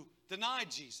Peter who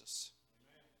denied Jesus.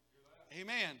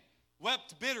 Amen.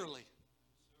 Wept bitterly,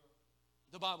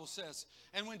 the Bible says.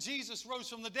 And when Jesus rose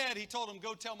from the dead, he told him,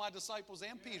 go tell my disciples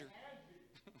and Peter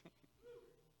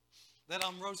that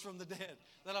I'm rose from the dead,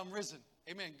 that I'm risen.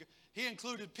 Amen. He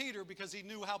included Peter because he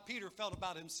knew how Peter felt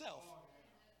about himself.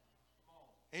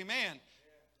 Amen.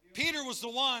 Peter was the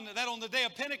one that on the day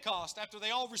of Pentecost, after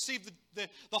they all received the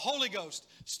Holy Ghost,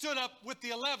 stood up with the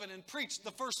 11 and preached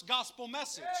the first gospel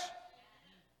message.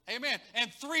 Amen.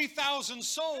 And 3,000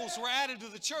 souls were added to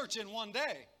the church in one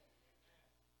day.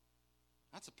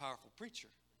 That's a powerful preacher.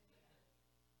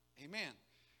 Amen.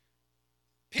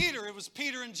 Peter, it was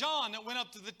Peter and John that went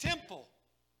up to the temple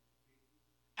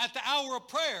at the hour of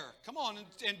prayer. Come on,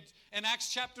 in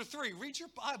Acts chapter 3. Read your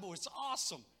Bible. It's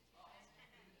awesome.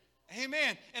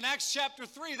 Amen. In Acts chapter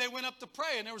 3, they went up to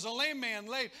pray, and there was a lame man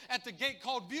laid at the gate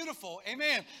called Beautiful.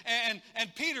 Amen. And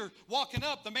Peter, walking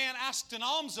up, the man asked an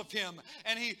alms of him,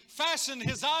 and he fastened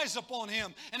his eyes upon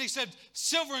him. And he said,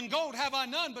 silver and gold have I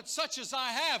none, but such as I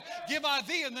have, give I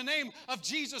thee in the name of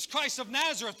Jesus Christ of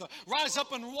Nazareth. Rise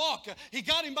up and walk. He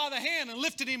got him by the hand and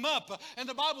lifted him up. And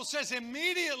the Bible says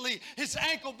immediately his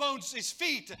ankle bones, his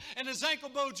feet, and his ankle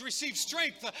bones received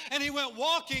strength. And he went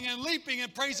walking and leaping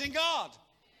and praising God.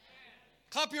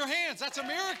 Clap your hands. That's a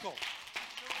miracle.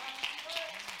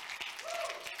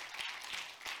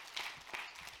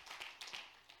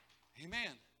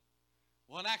 Amen.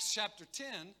 Well, in Acts chapter 10,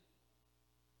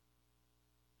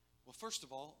 well, first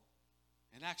of all,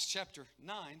 in Acts chapter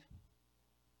 9,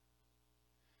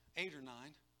 8 or 9,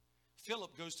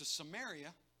 Philip goes to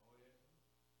Samaria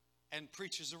and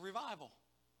preaches a revival.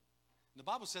 And the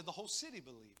Bible said the whole city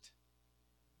believed.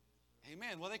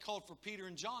 Amen. Well, they called for Peter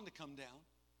and John to come down,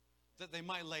 that they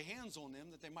might lay hands on them,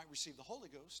 that they might receive the Holy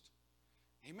Ghost.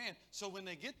 Amen. So when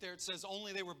they get there, it says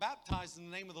only they were baptized in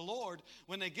the name of the Lord.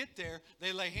 When they get there,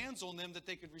 they lay hands on them that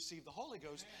they could receive the Holy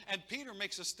Ghost. And Peter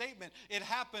makes a statement. It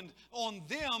happened on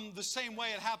them the same way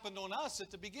it happened on us at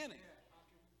the beginning.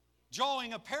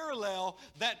 Drawing a parallel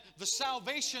that the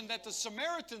salvation that the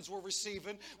Samaritans were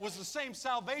receiving was the same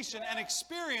salvation and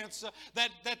experience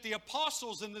that the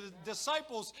apostles and the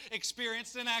disciples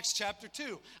experienced in Acts chapter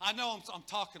 2. I know I'm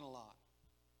talking a lot.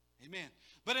 Amen.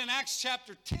 But in Acts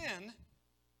chapter 10,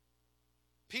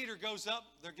 Peter goes up.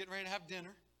 They're getting ready to have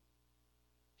dinner.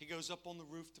 He goes up on the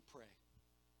roof to pray.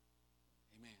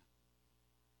 Amen.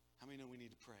 How many know we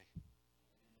need to pray?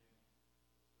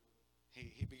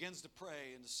 He begins to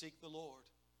pray and to seek the Lord.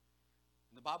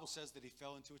 And the Bible says that he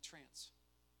fell into a trance.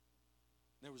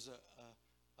 There was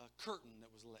a curtain that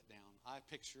was let down. I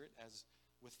picture it as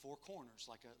with four corners,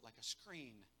 like a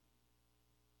screen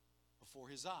before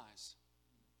his eyes.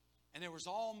 And there was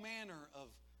all manner of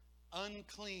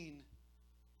unclean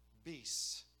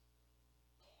beasts.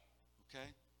 Okay?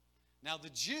 Now the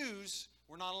Jews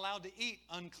were not allowed to eat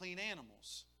unclean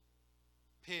animals.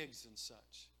 pigs and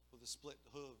such with the split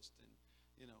hooves,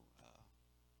 and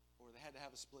or they had to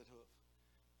have a split hoof.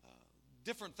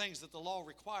 Different things that the law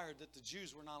required that the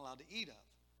Jews were not allowed to eat of.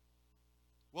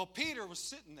 Well, Peter was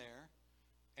sitting there,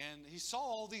 and he saw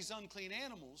all these unclean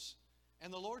animals,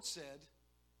 and the Lord said,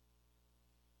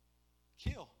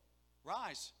 kill,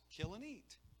 rise, kill and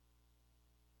eat.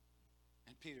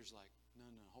 And Peter's like, no,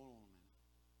 hold on a minute.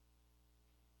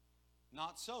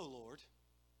 Not so, Lord,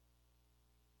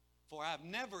 for I have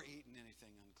never eaten anything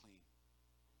unclean.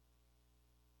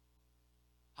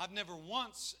 I've never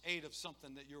once ate of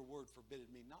something that your word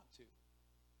forbidded me not to.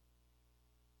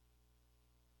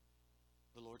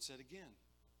 The Lord said again,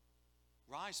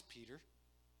 rise, Peter,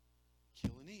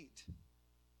 kill and eat.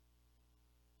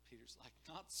 Peter's like,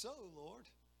 not so, Lord.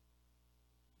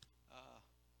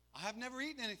 I have never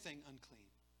eaten anything unclean.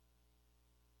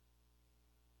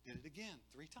 Did it again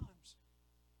 3 times.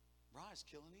 Rise,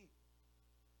 kill and eat.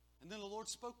 And then the Lord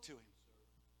spoke to him.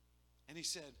 And he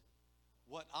said,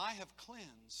 what I have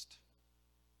cleansed,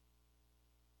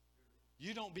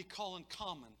 you don't be calling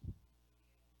common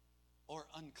or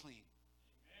unclean.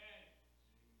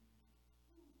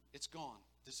 It's gone,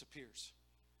 disappears.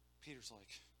 Peter's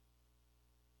like,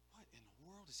 what in the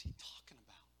world is he talking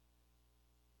about?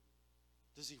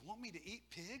 Does he want me to eat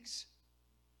pigs?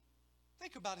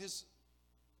 Think about his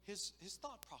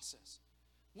thought process.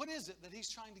 What is it that he's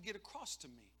trying to get across to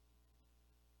me?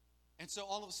 And so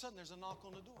all of a sudden there's a knock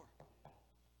on the door.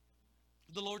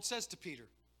 The Lord says to Peter,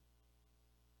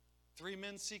 3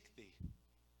 men seek thee.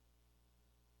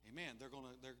 Amen.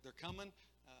 They're coming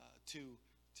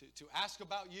to ask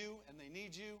about you, and they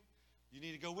need you. You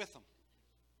need to go with them.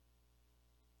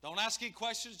 Don't ask any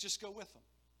questions, just go with them.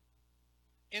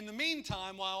 In the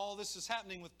meantime, while all this is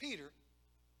happening with Peter,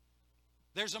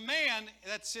 there's a man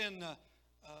that's in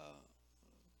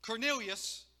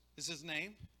Cornelius is his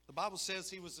name. The Bible says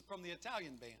he was from the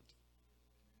Italian band.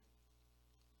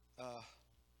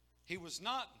 He was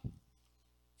not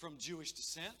from Jewish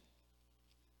descent.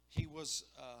 He was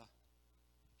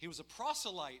a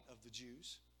proselyte of the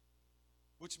Jews,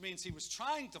 which means he was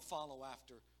trying to follow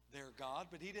after their God,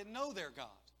 but he didn't know their God,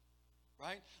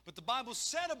 right? But the Bible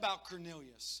said about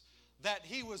Cornelius that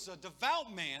he was a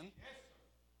devout man,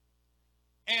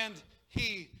 and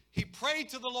he prayed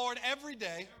to the Lord every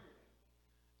day,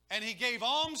 and he gave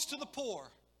alms to the poor,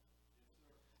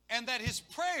 and that his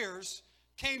prayers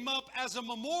came up as a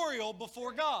memorial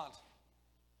before God.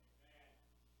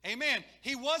 Amen.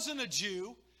 He wasn't a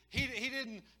Jew. He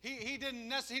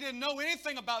didn't know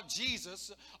anything about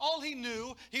Jesus. All he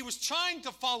knew, he was trying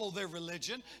to follow their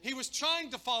religion. He was trying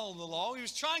to follow the law. He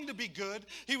was trying to be good.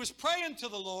 He was praying to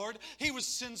the Lord. He was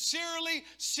sincerely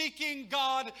seeking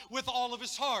God with all of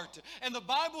his heart. And the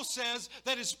Bible says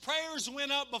that his prayers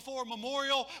went up before a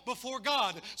memorial before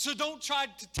God. So don't try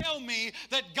to tell me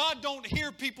that God don't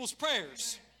hear people's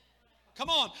prayers. Come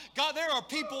on. God, there are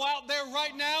people out there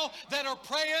right now that are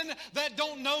praying that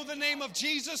don't know the name of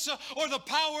Jesus or the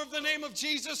power of the name of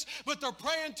Jesus, but they're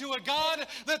praying to a God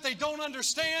that they don't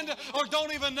understand or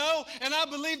don't even know. And I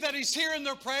believe that he's hearing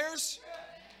their prayers.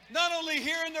 Not only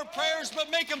hearing their prayers, but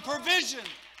making provision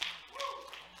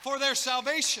for their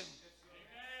salvation.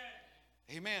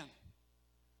 Amen.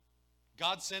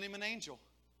 God sent him an angel.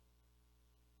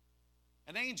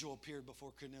 An angel appeared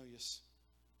before Cornelius.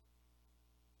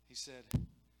 He said,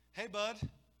 hey, bud,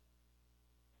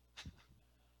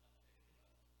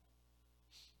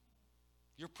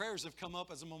 your prayers have come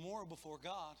up as a memorial before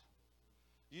God.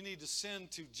 You need to send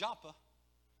to Joppa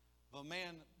a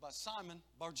man by Simon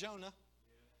Bar-Jonah,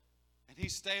 and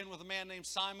he's staying with a man named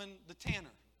Simon the Tanner.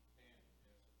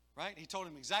 Right? He told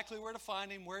him exactly where to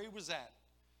find him, where he was at.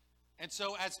 And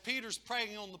so as Peter's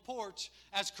praying on the porch,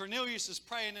 as Cornelius is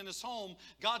praying in his home,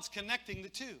 God's connecting the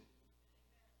two.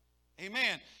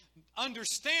 Amen.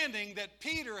 Understanding that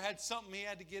Peter had something he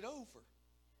had to get over.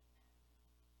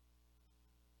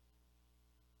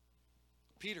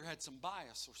 Peter had some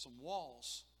bias or some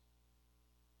walls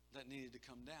that needed to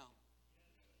come down.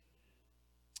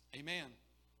 Amen.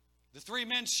 The 3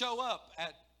 men show up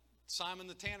at Simon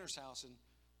the Tanner's house, and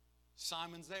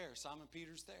Simon's there. Simon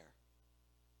Peter's there.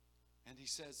 And he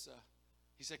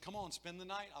said, come on, spend the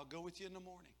night. I'll go with you in the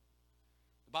morning.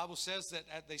 The Bible says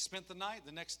that they spent the night.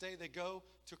 The next day they go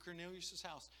to Cornelius'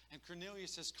 house. And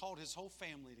Cornelius has called his whole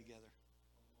family together.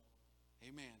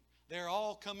 Amen. They're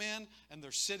all come in and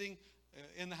they're sitting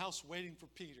in the house waiting for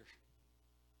Peter.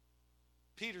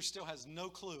 Peter still has no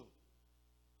clue.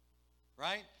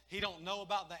 right? He don't know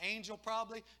about the angel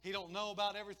probably. He don't know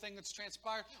about everything that's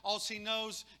transpired. All he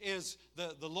knows is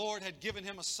the Lord had given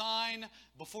him a sign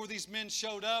before these men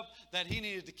showed up that he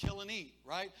needed to kill and eat,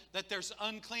 right? That there's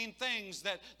unclean things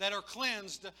that are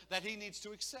cleansed that he needs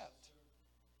to accept.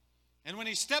 And when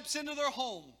he steps into their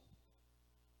home,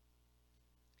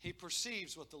 he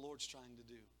perceives what the Lord's trying to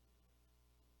do.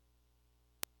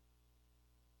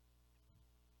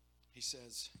 He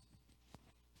says,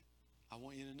 I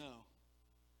want you to know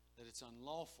that it's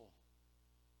unlawful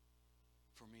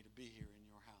for me to be here in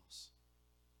your house.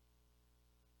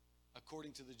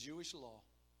 According to the Jewish law,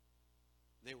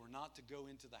 they were not to go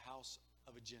into the house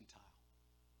of a Gentile.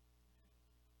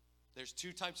 There's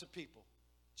two types of people,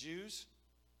 Jews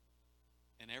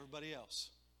and everybody else.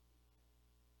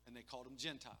 And they called them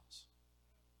Gentiles.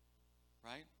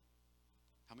 Right?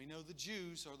 How many know the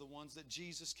Jews are the ones that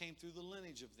Jesus came through the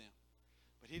lineage of them?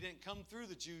 But he didn't come through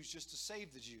the Jews just to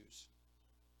save the Jews.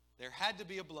 There had to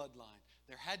be a bloodline.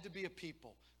 There had to be a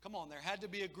people. Come on, there had to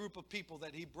be a group of people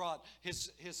that he brought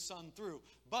his son through.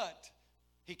 But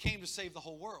he came to save the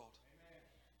whole world. Amen.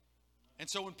 And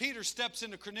so when Peter steps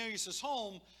into Cornelius'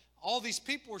 home, all these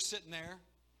people were sitting there.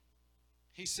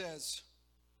 He says,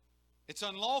 it's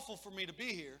unlawful for me to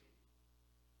be here,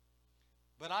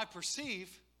 but I perceive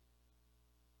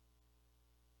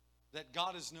that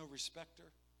God is no respecter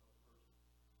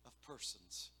of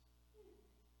persons.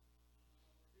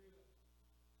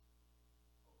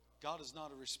 God is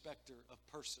not a respecter of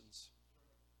persons.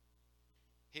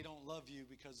 He don't love you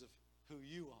because of who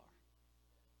you are.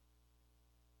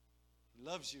 He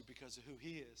loves you because of who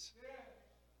He is.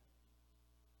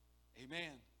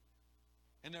 Amen.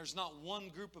 And there's not one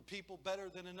group of people better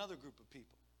than another group of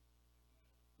people.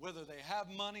 Whether they have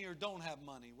money or don't have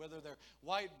money. Whether they're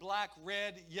white, black,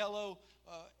 red, yellow,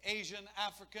 Asian,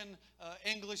 African,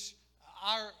 English,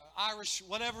 Irish,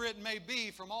 whatever it may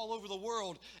be from all over the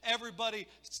world. Everybody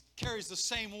carries the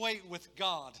same weight with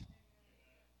God.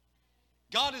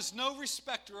 God is no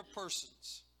respecter of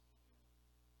persons.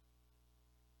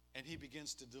 And He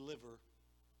begins to deliver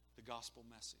the gospel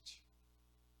message.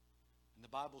 And the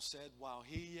Bible said, while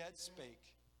He yet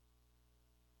spake,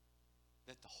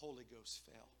 that the Holy Ghost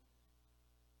fell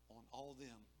on all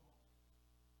them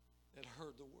that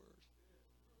heard the word.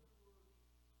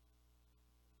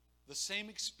 The same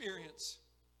experience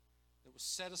that was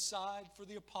set aside for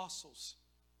the apostles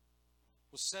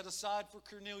was set aside for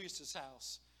Cornelius'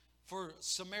 house, for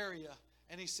Samaria.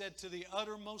 And he said, to the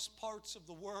uttermost parts of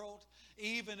the world,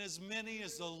 even as many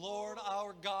as the Lord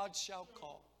our God shall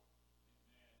call.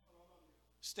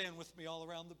 Stand with me all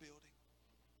around the building.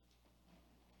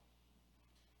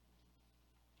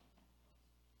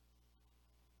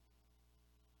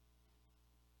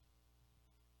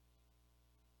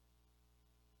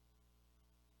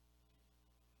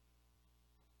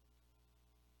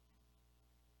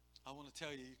 I want to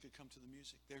tell you, you could come to the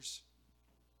music. There's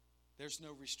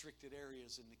no restricted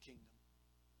areas in the kingdom.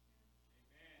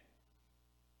 Amen.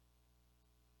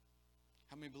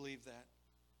 How many believe that?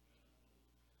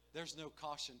 There's no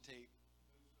caution tape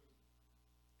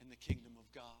in the kingdom of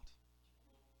God.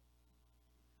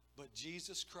 But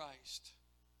Jesus Christ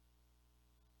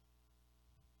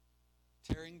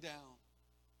tearing down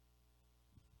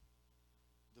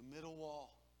the middle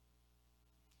wall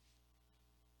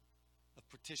of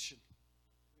partition.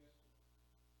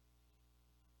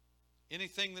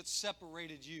 Anything that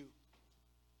separated you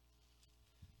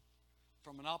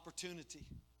from an opportunity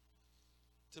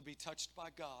to be touched by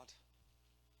God,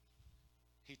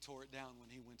 He tore it down when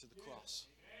He went to the cross.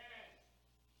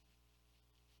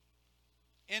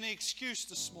 Any excuse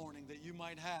this morning that you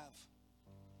might have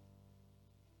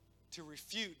to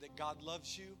refute that God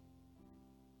loves you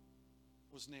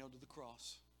was nailed to the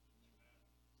cross.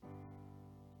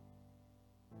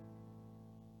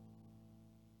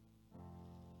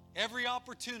 Every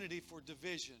opportunity for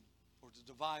division or to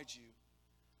divide you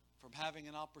from having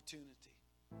an opportunity,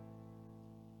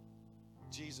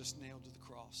 Jesus nailed to the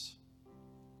cross.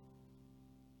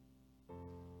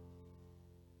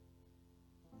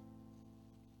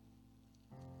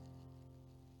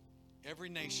 Every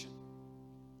nation,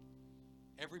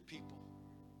 every people,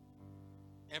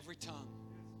 every tongue,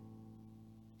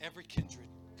 every kindred,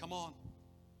 come on,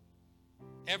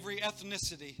 every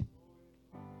ethnicity,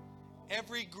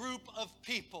 every group of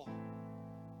people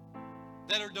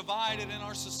that are divided in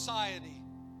our society,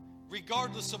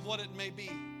 regardless of what it may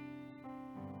be.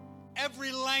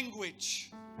 Every language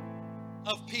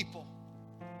of people.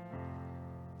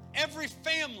 Every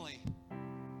family.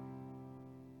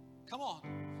 Come on.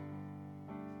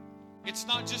 It's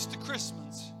not just the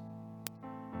Christmas.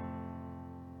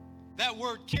 That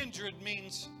word kindred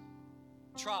means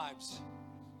tribes.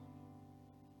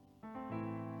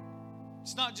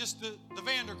 It's not just the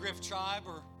Vandergrift tribe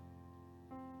or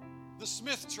the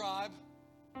Smith tribe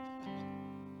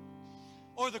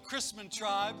or the Chrisman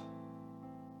tribe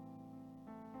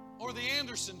or the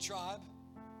Anderson tribe.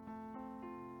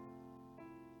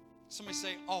 Somebody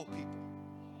say, all people.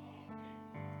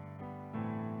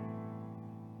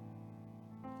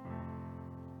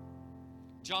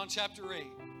 John chapter 8,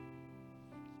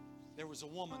 there was a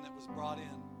woman that was brought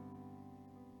in.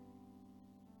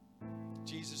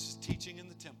 Jesus is teaching in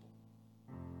the temple.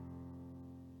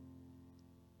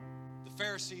 The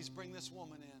Pharisees bring this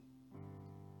woman in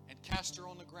and cast her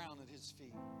on the ground at his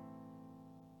feet.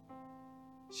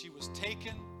 She was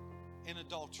taken in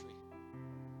adultery.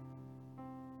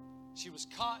 She was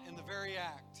caught in the very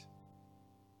act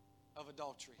of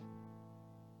adultery.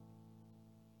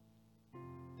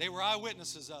 They were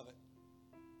eyewitnesses of it.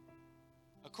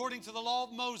 According to the law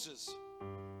of Moses,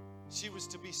 she was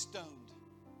to be stoned.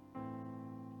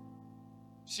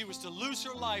 She was to lose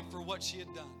her life for what she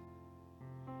had done.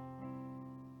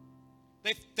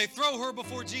 They throw her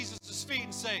before Jesus' feet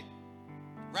and say,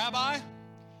 Rabbi,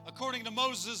 according to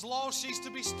Moses' law, she's to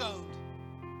be stoned.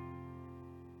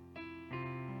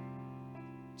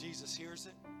 Jesus hears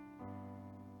it,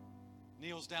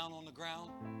 kneels down on the ground,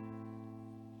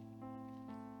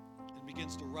 and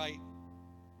begins to write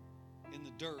in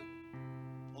the dirt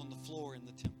on the floor in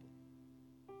the temple.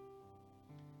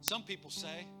 Some people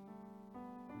say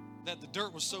that the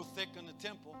dirt was so thick in the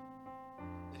temple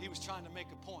that he was trying to make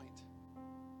a point.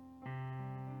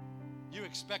 You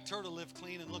expect her to live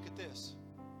clean, and look at this.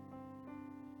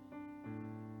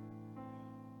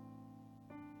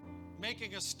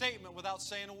 Making a statement without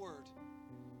saying a word.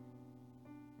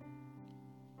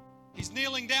 He's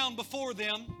kneeling down before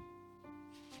them,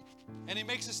 and he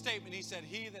makes a statement. He said,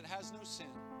 he that has no sin,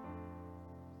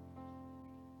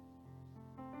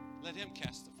 let him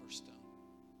cast the first stone.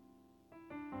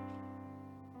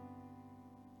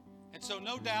 And so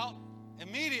no doubt,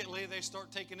 immediately they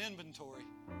start taking inventory.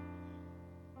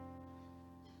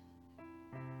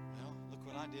 Well, look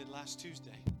what I did last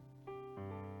Tuesday.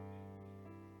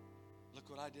 Look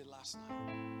what I did last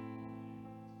night.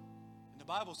 And the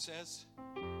Bible says,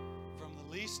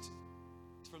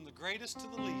 from the greatest to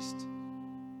the least,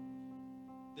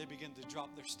 they begin to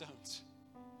drop their stones.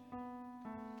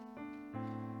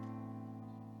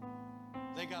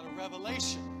 They got a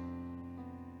revelation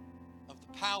of the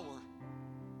power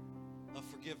of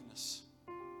forgiveness.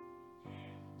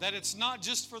 That it's not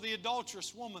just for the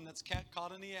adulterous woman that's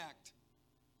caught in the act.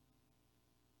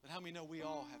 But how many know we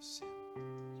all have sinned?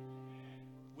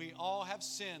 We all have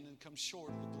sinned and come short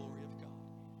of the glory of God.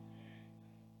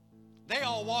 They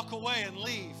all walk away and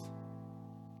leave.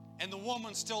 And the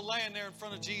woman's still laying there in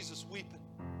front of Jesus weeping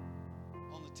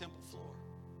on the temple floor.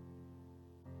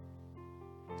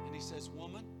 And he says,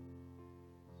 woman,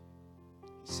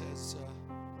 he says,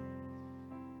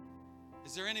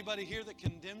 is there anybody here that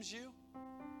condemns you?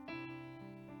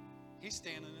 He's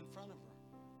standing in front of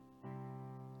her.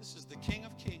 This is the King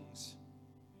of Kings.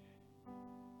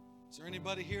 Is there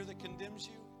anybody here that condemns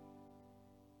you?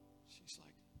 She's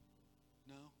like,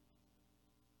 no.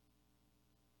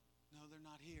 No, they're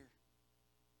not here.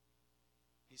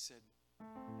 He said,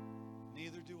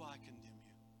 neither do I condemn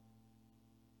you.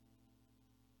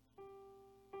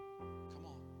 Come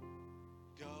on.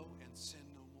 Go and sin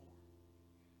no more.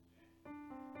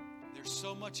 There's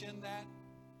so much in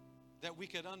that we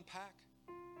could unpack.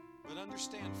 But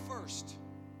understand first,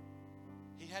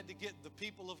 he had to get the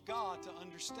people of God to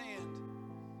understand,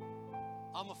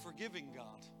 I'm a forgiving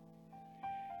God.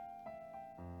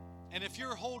 And if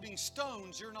you're holding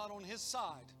stones, you're not on his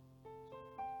side.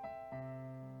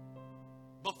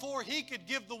 Before he could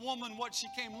give the woman what she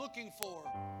came looking for,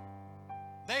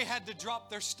 they had to drop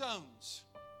their stones.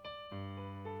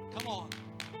 Come on.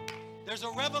 There's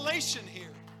a revelation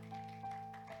here.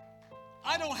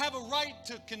 I don't have a right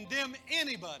to condemn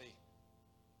anybody.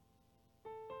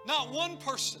 Not one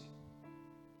person.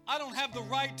 I don't have the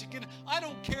right to condemn. I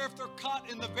don't care if they're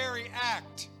caught in the very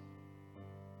act.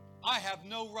 I have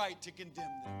no right to condemn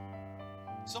them.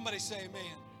 Somebody say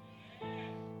amen.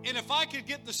 And if I could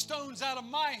get the stones out of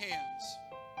my hands,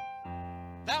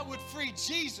 that would free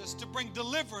Jesus to bring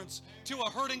deliverance to a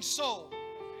hurting soul.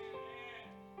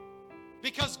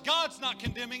 Because God's not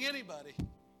condemning anybody.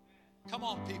 Come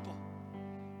on, people.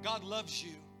 God loves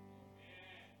you.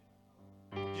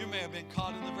 You may have been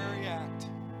caught in the very act.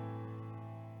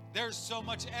 There's so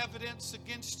much evidence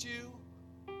against you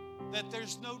that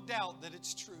there's no doubt that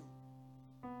it's true.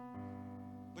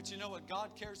 But you know what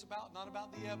God cares about? Not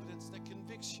about the evidence that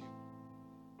convicts you.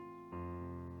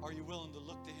 Are you willing to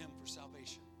look to Him for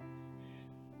salvation?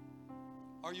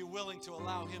 Are you willing to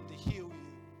allow Him to heal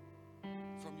you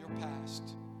from your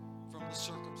past, from the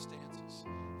circumstances,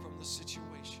 from the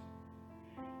situation?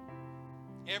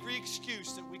 Every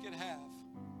excuse that we could have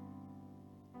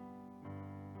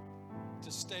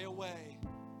to stay away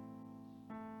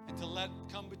and to let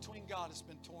come between God has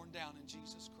been torn down in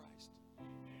Jesus Christ.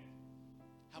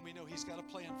 How many know He's got a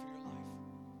plan for your life?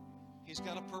 He's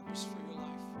got a purpose for your life.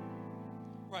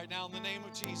 Right now, in the name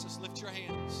of Jesus, lift your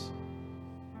hands.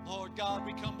 Lord God,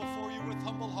 we come before you with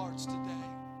humble hearts today.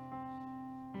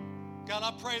 God,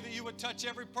 I pray that you would touch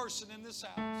every person in this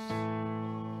house.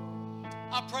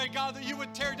 I pray, God, that you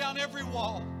would tear down every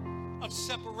wall of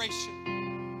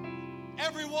separation,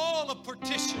 every wall of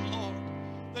partition, Lord,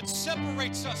 that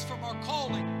separates us from our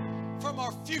calling, from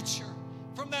our future,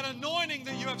 from that anointing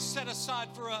that you have set aside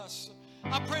for us.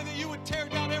 I pray that you would tear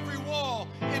down every wall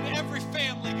in every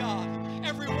family, God,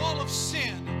 every wall of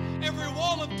sin, every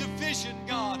wall of division,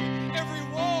 God, every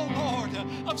wall, Lord,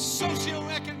 of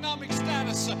socioeconomic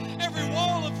status, every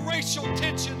wall of racial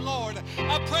tension, Lord.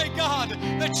 I pray, God,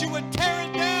 that you would tear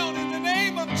it down in the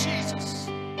name of Jesus.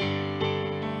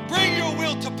 Bring your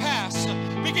will to pass.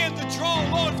 Begin to draw,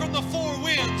 Lord, from the four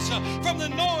winds, from the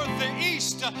north, the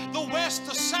east, the west,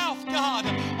 the south, God,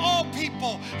 all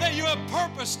people that you have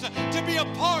purposed to be a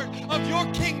part of your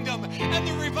kingdom and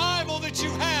the revival that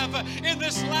you have in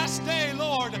this last day,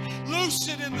 Lord. Loose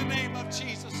it in the name of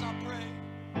Jesus, I pray.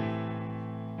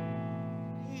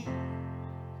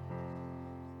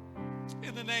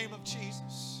 In the name of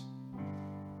Jesus.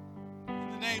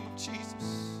 In the name of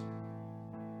Jesus.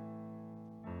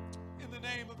 In the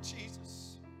name of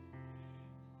Jesus.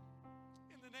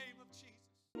 In the name of Jesus.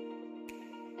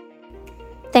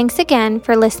 Thanks again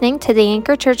for listening to the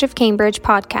Anchor Church of Cambridge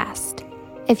podcast.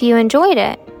 If you enjoyed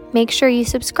it, make sure you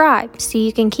subscribe so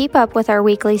you can keep up with our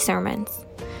weekly sermons.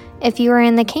 If you are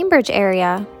in the Cambridge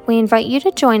area, we invite you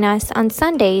to join us on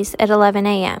Sundays at 11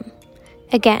 a.m.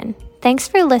 Again, thanks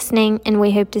for listening, and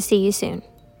we hope to see you soon.